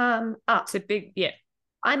with the palm up. It's a big,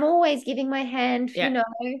 I'm always giving my hand, you know,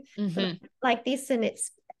 like this, and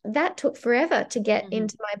that took forever to get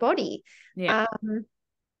into my body. So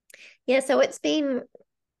it's been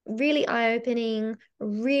really eye-opening,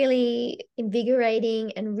 really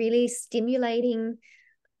invigorating, and really stimulating.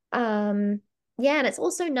 And it's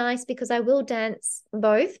also nice because I will dance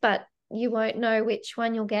both, but you won't know which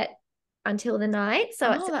one you'll get until the night.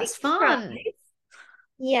 So it's a big that's surprise. fun.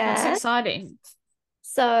 Yeah. That's exciting.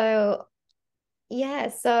 So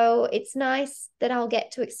so it's nice that I'll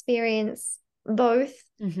get to experience both.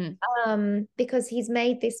 Because he's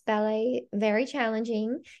made this ballet very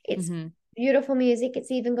challenging. It's beautiful music.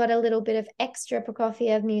 It's even got a little bit of extra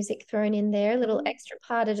Prokofiev music thrown in there, a little extra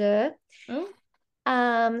pas de deux.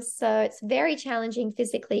 So it's very challenging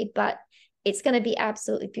physically, but it's going to be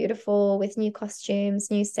absolutely beautiful with new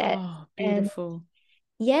costumes, new set. Oh, beautiful.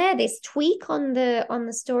 And this tweak on the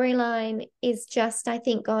storyline is just, I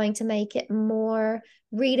think, going to make it more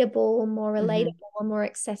readable, more relatable, and more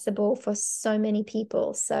accessible for so many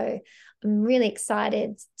people. So I'm really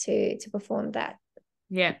excited to perform that.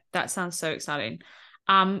 Yeah, that sounds so exciting.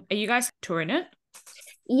 Are you guys touring it?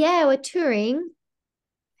 Yeah, we're touring.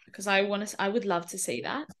 Because I would love to see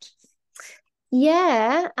that.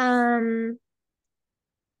 Yeah. Well,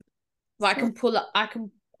 I can put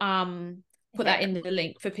that in the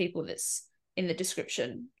link for people that's in the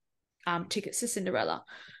description. Tickets to Cinderella.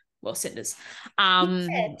 Well, Cinders.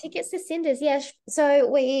 Tickets to Cinders. Yeah. So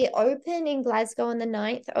we open in Glasgow on the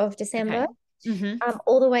 9th of December.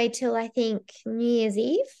 All the way till, I think, New Year's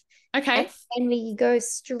Eve. Okay. And we go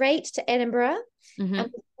straight to Edinburgh. And we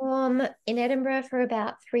perform in Edinburgh for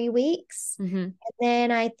about 3 weeks. And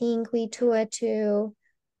then I think we tour to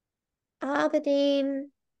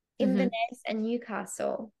Aberdeen, Inverness, and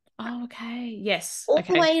Newcastle. Oh, okay. Yes. All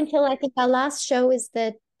the way until, I think, our last show is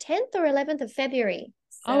the 10th or 11th of February.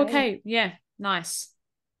 So okay. Yeah. Nice.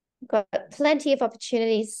 Got plenty of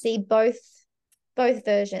opportunities to see both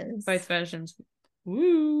versions. Both versions.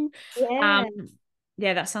 Woo. Yeah.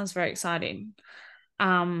 Yeah, that sounds very exciting.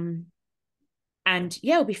 And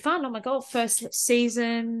it'll be fun. Oh my God, first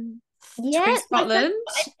season. Yeah, Scotland.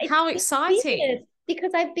 How exciting.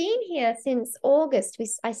 Because I've been here since August.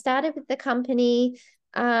 I started with the company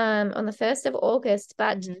on the 1st of August,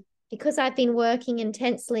 but because I've been working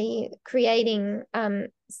intensely creating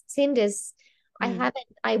Cinders,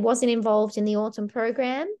 I wasn't involved in the autumn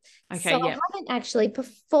program. So I haven't actually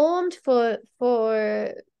performed for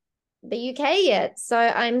the UK yet. So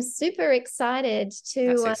I'm super excited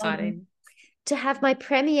to have my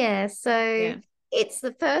premiere. So it's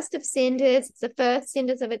the first of Cinders. It's the first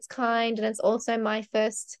Cinders of its kind, and it's also my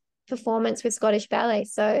first performance with Scottish Ballet.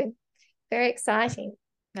 So very exciting.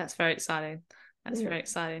 That's very exciting. Very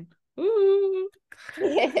exciting. Ooh.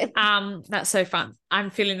 That's so fun. I'm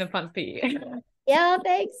feeling the fun for you. Yeah,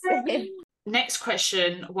 thanks. Next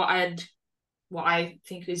question, what I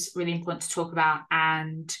think is really important to talk about,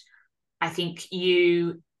 and I think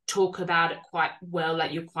you talk about it quite well,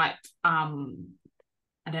 like you're quite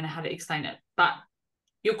I don't know how to explain it, but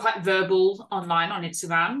you're quite verbal online on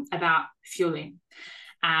Instagram about fueling,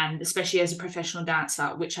 and especially as a professional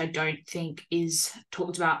dancer, which I don't think is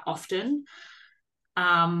talked about often.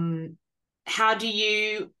 How do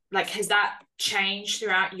you, like, has that changed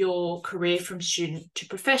throughout your career from student to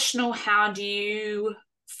professional? How do you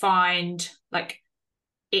find, like,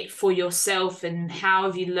 it for yourself, and how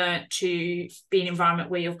have you learned to be in an environment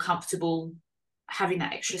where you're comfortable having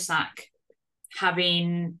that extra snack,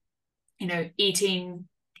 having, eating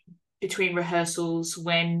between rehearsals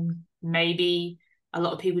when maybe a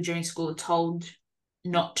lot of people during school are told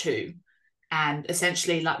not to, and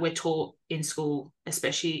essentially, like, we're taught in school,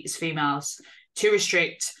 especially as females, to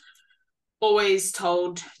restrict, always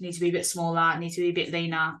told need to be a bit smaller, need to be a bit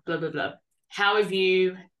leaner, blah blah blah. How have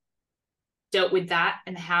you dealt with that,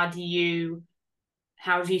 and how have you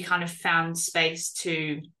kind of found space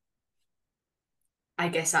to, I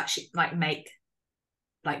guess, actually, like, make,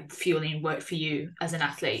 like, fueling work for you as an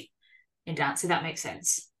athlete in dance, if that makes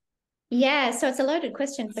sense? Yeah, so it's a loaded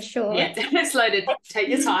question for sure. Yeah, it's loaded. Take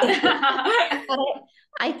your time.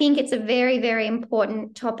 I think it's a very, very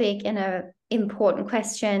important topic and a important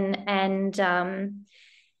question. And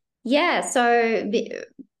yeah, so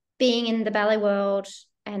being in the ballet world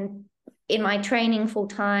and in my training full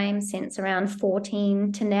time since around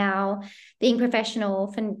 14 to now, being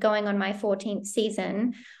professional for going on my 14th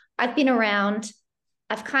season, I've been around,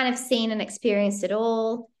 I've kind of seen and experienced it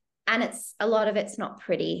all. And it's a lot of it's not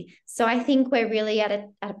pretty. So I think we're really at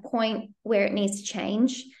a point where it needs to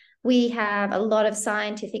change. We have a lot of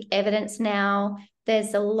scientific evidence now.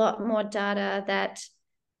 There's a lot more data that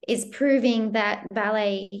is proving that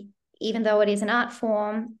ballet, even though it is an art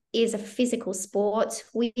form, is a physical sport.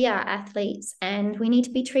 We are athletes and we need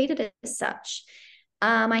to be treated as such.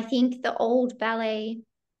 I think the old ballet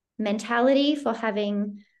mentality for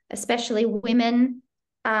having, especially women,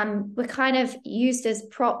 were kind of used as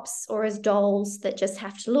props or as dolls that just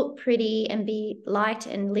have to look pretty and be light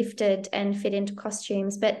and lifted and fit into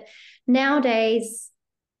costumes. But nowadays,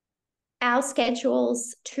 our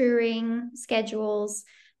schedules, touring schedules,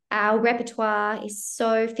 our repertoire is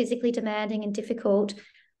so physically demanding and difficult.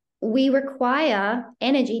 We require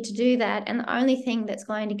energy to do that. And the only thing that's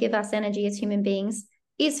going to give us energy as human beings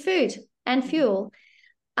is food and fuel.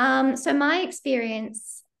 So my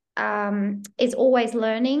experience is always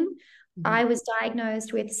learning. Mm-hmm. I was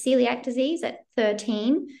diagnosed with celiac disease at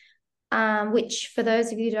 13, which for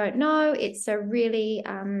those of you who don't know, it's a really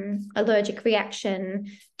allergic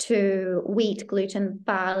reaction to wheat, gluten,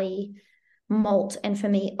 barley, malt, and for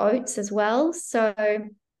me, oats as well. So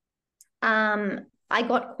I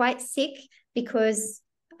got quite sick because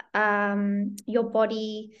your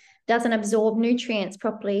body doesn't absorb nutrients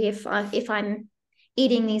properly if I'm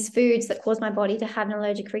eating these foods that cause my body to have an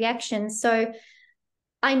allergic reaction. So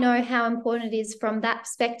I know how important it is from that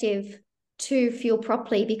perspective to fuel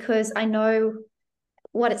properly, because I know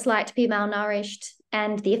what it's like to be malnourished,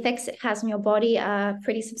 and the effects it has on your body are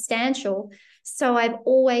pretty substantial. So I've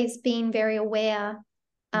always been very aware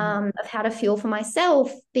of how to fuel for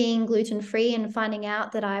myself, being gluten-free and finding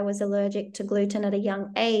out that I was allergic to gluten at a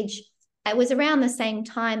young age. It was around the same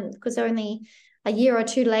time, because only a year or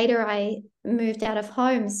two later, I moved out of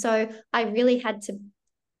home. So I really had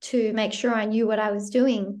to make sure I knew what I was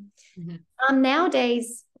doing. Mm-hmm.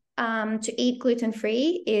 Nowadays, to eat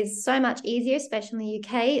gluten-free is so much easier, especially in the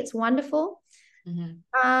UK. It's wonderful.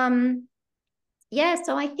 Mm-hmm. Yeah,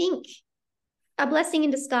 so I think a blessing in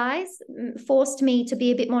disguise forced me to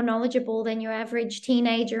be a bit more knowledgeable than your average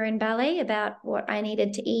teenager in ballet about what I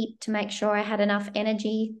needed to eat to make sure I had enough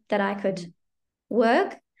energy that I could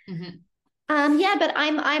work. Mm-hmm. Yeah, but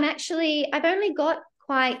I've only got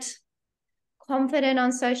quite confident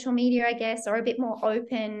on social media, I guess, or a bit more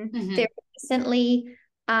open. Mm-hmm. Very recently,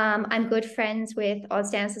 I'm good friends with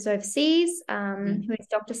Oz Dancers Overseas, who is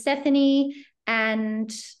Dr. Stephanie,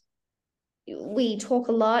 and we talk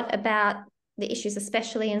a lot about the issues,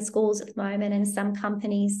 especially in schools at the moment and some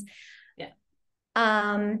companies. Yeah.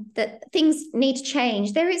 That things need to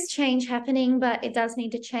change. There is change happening, but it does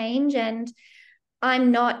need to change. And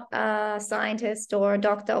I'm not a scientist or a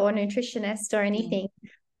doctor or a nutritionist or anything,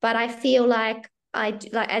 but I feel like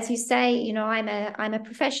as you say, I'm a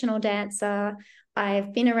professional dancer.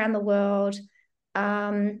 I've been around the world.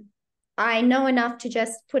 I know enough to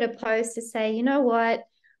just put a post to say, you know what,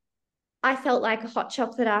 I felt like a hot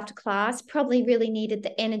chocolate after class, probably really needed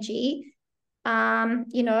the energy.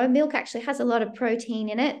 Milk actually has a lot of protein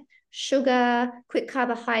in it, sugar, quick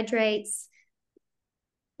carbohydrates.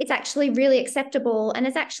 It's actually really acceptable, and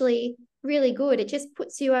it's actually really good. It just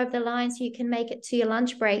puts you over the line so you can make it to your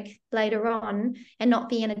lunch break later on and not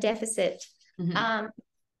be in a deficit. Mm-hmm.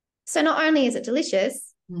 So not only is it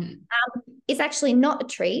delicious, it's actually not a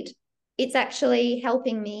treat. It's actually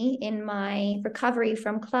helping me in my recovery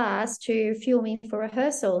from class to fuel me for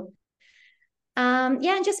rehearsal.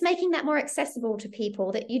 And just making that more accessible to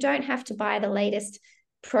people, that you don't have to buy the latest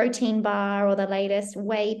protein bar or the latest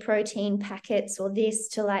whey protein packets or this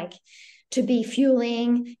to be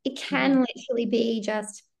fueling. It can literally be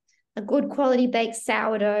just a good quality baked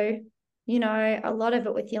sourdough, a lot of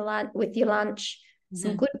it with your lunch,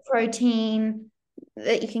 some good protein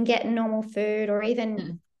that you can get in normal food or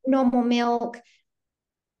even normal milk,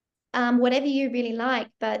 whatever you really like.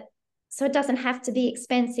 But so it doesn't have to be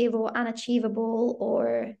expensive or unachievable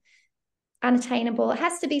or unattainable. It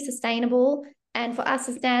has to be sustainable. And for us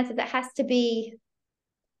as dancers, that has to be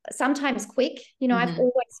sometimes quick. I've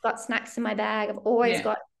always got snacks in my bag. I've always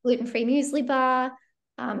got gluten-free muesli bar,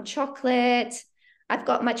 chocolate. I've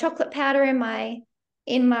got my chocolate powder in my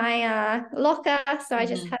locker. So I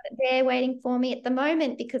just have it there waiting for me at the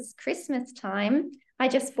moment, because Christmas time, I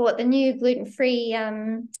just bought the new gluten-free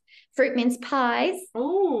fruit mince pies.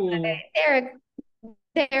 Oh, they're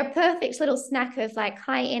they're a perfect little snack of like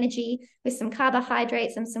high energy with some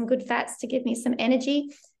carbohydrates and some good fats to give me some energy.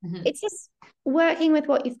 It's just working with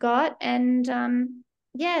what you've got and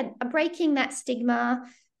yeah, breaking that stigma,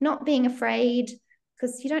 not being afraid,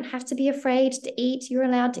 because you don't have to be afraid to eat. You're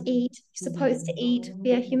allowed to eat. You're supposed to eat.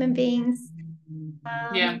 We are human beings.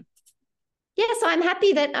 Yeah. Yeah, so I'm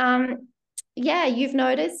happy that yeah, you've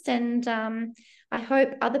noticed, and I hope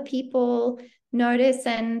other people notice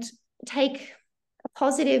and take a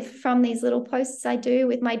positive from these little posts I do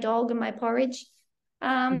with my dog and my porridge.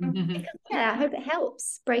 Because, yeah, I hope it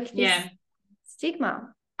helps break this Yeah.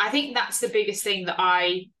 stigma. I think that's the biggest thing that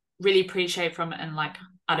I really appreciate from it. And like,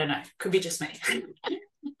 I don't know, could be just me.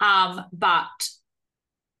 But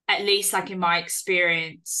at least like in my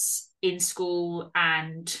experience in school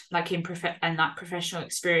and like in professional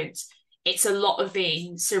experience, it's a lot of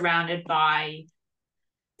being surrounded by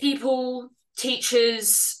people,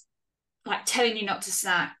 teachers, like telling you not to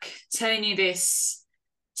snack, telling you this,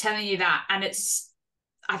 telling you that. And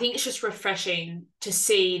I think it's just refreshing to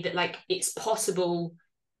see that like it's possible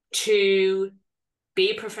to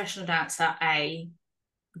be a professional dancer, A,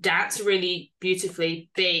 dance really beautifully,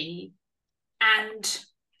 B, and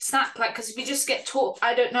snack, like, because we just get taught,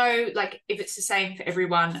 I don't know like if it's the same for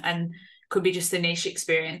everyone and could be just a niche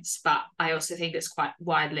experience, but I also think it's quite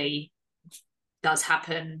widely does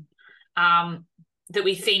happen, that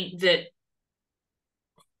we think that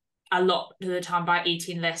a lot of the time by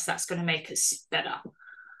eating less that's going to make us better,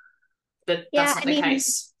 but Yeah, that's not I the mean,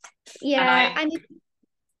 case. And yeah, I mean,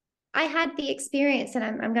 I had the experience, and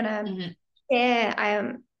I'm gonna share.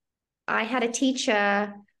 I had a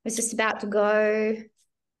teacher was just about to go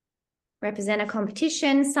represent a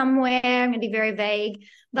competition somewhere. I'm going to be very vague,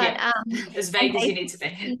 but yeah, as vague as you need to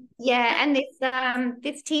be. yeah, and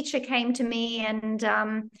this teacher came to me and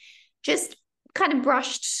just kind of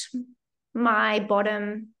brushed my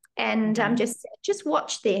bottom and just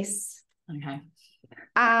watch this. Okay.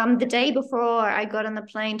 The day before I got on the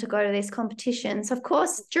plane to go to this competition. So of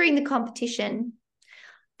course, during the competition,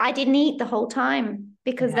 I didn't eat the whole time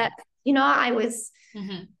because that, I was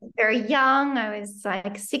very young. I was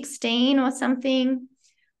like 16 or something.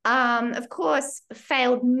 Of course,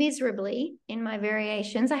 failed miserably in my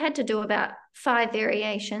variations. I had to do about 5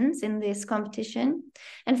 variations in this competition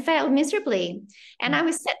and failed miserably. And I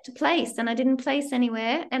was set to place and I didn't place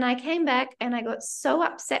anywhere. And I came back and I got so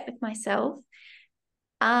upset with myself.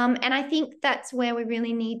 And I think that's where we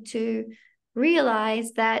really need to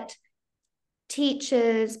realize that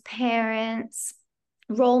teachers, parents,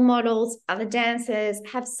 role models, other dancers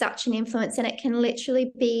have such an influence, and it can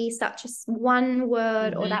literally be such a one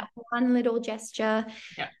word or that one little gesture.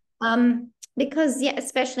 Yeah. Because yeah,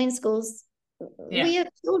 especially in schools, Yeah. we are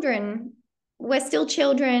children. We're still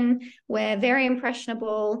children. We're very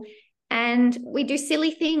impressionable, and we do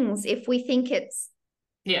silly things if we think it's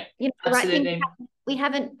the right thing. Absolutely. We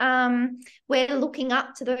haven't. We're looking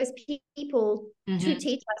up to those people to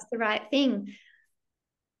teach us the right thing.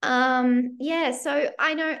 Yeah, so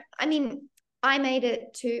I know, I mean, I made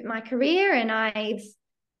it to my career and I've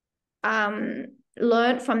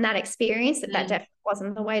learned from that experience that definitely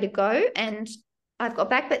wasn't the way to go, and I've got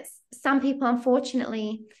back. But some people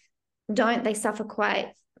unfortunately don't. They suffer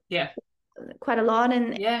quite a lot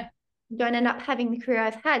and don't end up having the career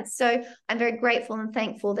I've had. So I'm very grateful and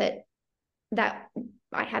thankful that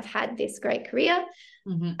I have had this great career.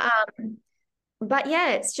 But yeah,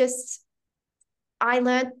 it's just I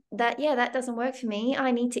learned that, that doesn't work for me.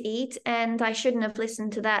 I need to eat, and I shouldn't have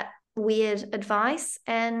listened to that weird advice,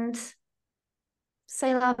 and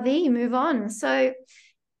say la vie, move on. So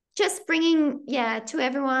just bringing, to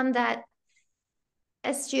everyone that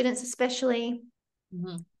as students, especially,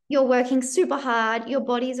 you're working super hard, your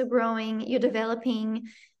bodies are growing, you're developing,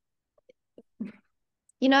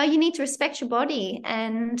 you need to respect your body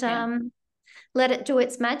and let it do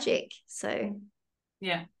its magic. So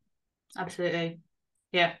yeah, absolutely.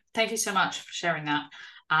 Yeah, thank you so much for sharing that.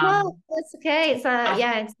 Well, that's okay. It's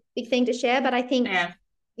it's a big thing to share, but I think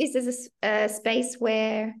this is a space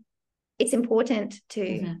where it's important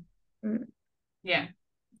to. Yeah,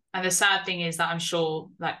 and the sad thing is that I'm sure,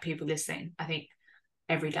 like people listening, I think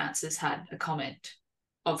every dancer's had a comment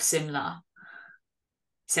of similar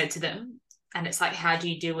said to them, and it's like, how do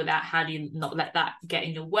you deal with that? How do you not let that get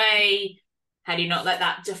in your way? How do you not let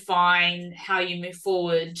that define how you move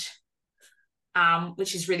forward?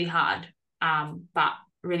 Which is really hard. But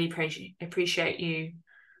really appreciate you,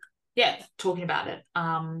 talking about it.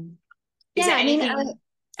 Is there anything?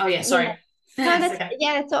 Oh yeah, sorry. No, that's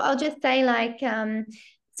okay. So I'll just say, like,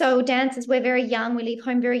 so dancers, we're very young. We leave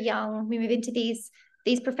home very young. We move into these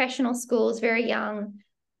professional schools very young.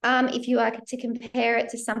 If you are to compare it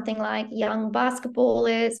to something like young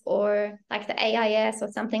basketballers or like the AIS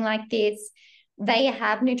or something like this, they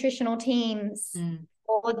have nutritional teams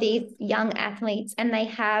for these young athletes, and they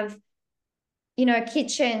have,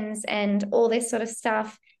 kitchens and all this sort of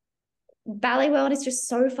stuff. Ballet world is just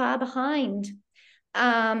so far behind.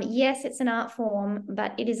 Yes, it's an art form,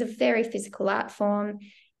 but it is a very physical art form.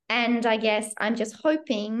 And I guess I'm just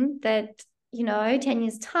hoping that, 10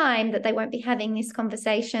 years' time, that they won't be having this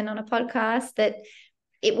conversation on a podcast, that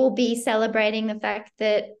it will be celebrating the fact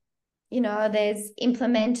that, there's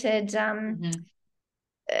implemented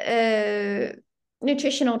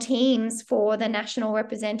nutritional teams for the national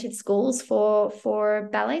represented schools for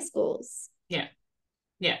ballet schools.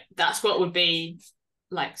 Yeah, that's what would be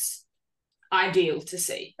like ideal to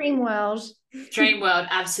see. Dream world.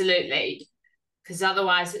 Absolutely, because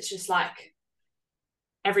otherwise it's just like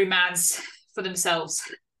every man's for themselves,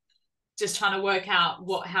 just trying to work out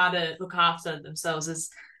how to look after themselves as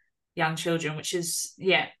young children, which is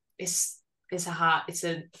it's a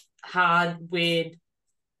hard, weird,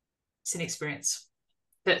 it's an experience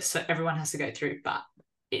that everyone has to go through, but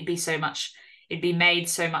it'd be made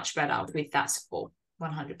so much better with that support.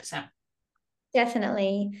 100%.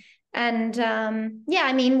 Definitely. And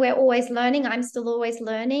I mean, we're always learning. I'm still always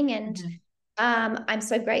learning. And I'm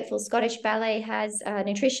so grateful Scottish Ballet has a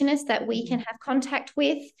nutritionist that we can have contact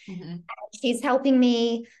with. She's helping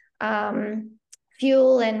me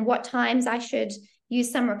fuel and what times I should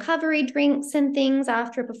use some recovery drinks and things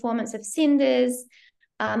after a performance of Cinders,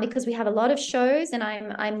 because we have a lot of shows and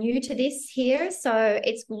I'm new to this here. So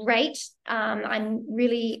it's great. I'm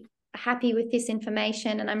really happy with this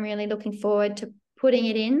information and I'm really looking forward to putting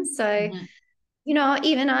it in. So,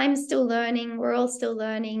 even I'm still learning, we're all still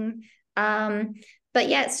learning. But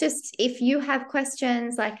yeah, it's just, if you have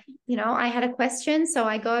questions, like, I had a question, so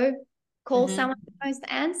I go call someone who knows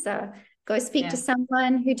the answer, go speak to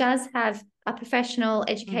someone who does have a professional,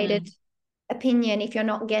 educated opinion. If you're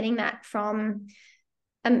not getting that from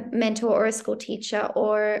a mentor or a school teacher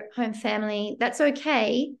or home family, that's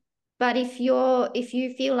okay. But if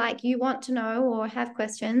you feel like you want to know or have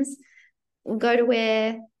questions, go to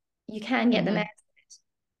where you can get them answered.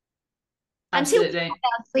 Absolutely. Until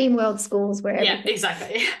our dream world schools where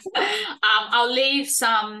exactly. I'll leave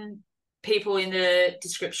some people in the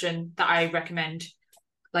description that I recommend,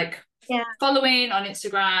 like following on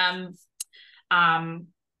Instagram,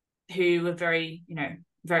 who are very,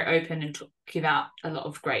 very open and give out a lot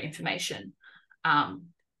of great information.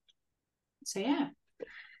 So yeah.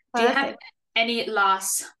 Do you have any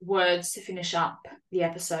last words to finish up the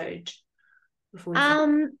episode before we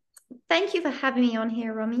thank you for having me on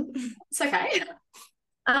here, Romy. It's okay.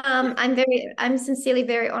 I'm sincerely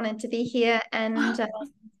very honored to be here, and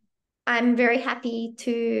I'm very happy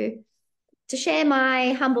to share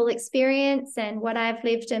my humble experience and what I've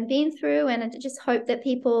lived and been through, and I just hope that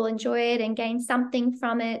people enjoy it and gain something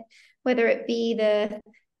from it, whether it be the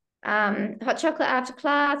hot chocolate after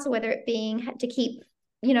class, or whether it being to keep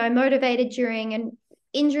motivated during an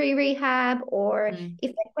injury rehab, or if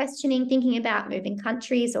they're questioning, thinking about moving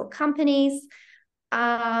countries or companies.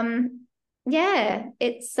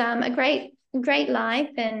 It's a great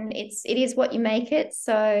life, and it is what you make it.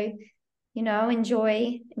 So,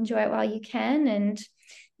 enjoy it while you can, and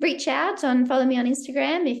reach out and follow me on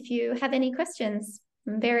Instagram if you have any questions.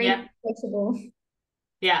 I'm very approachable.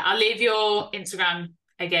 Yeah, I'll leave your Instagram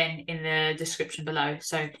again in the description below.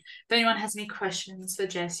 So if anyone has any questions for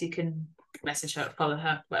Jess, you can message her, follow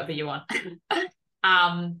her, whatever you want.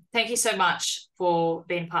 Thank you so much for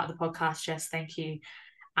being part of the podcast, Jess. Thank you.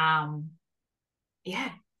 I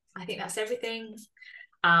think that's everything.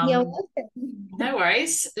 You're welcome. No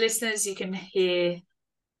worries. Listeners, you can hear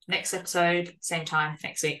next episode, same time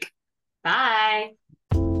next week. Bye.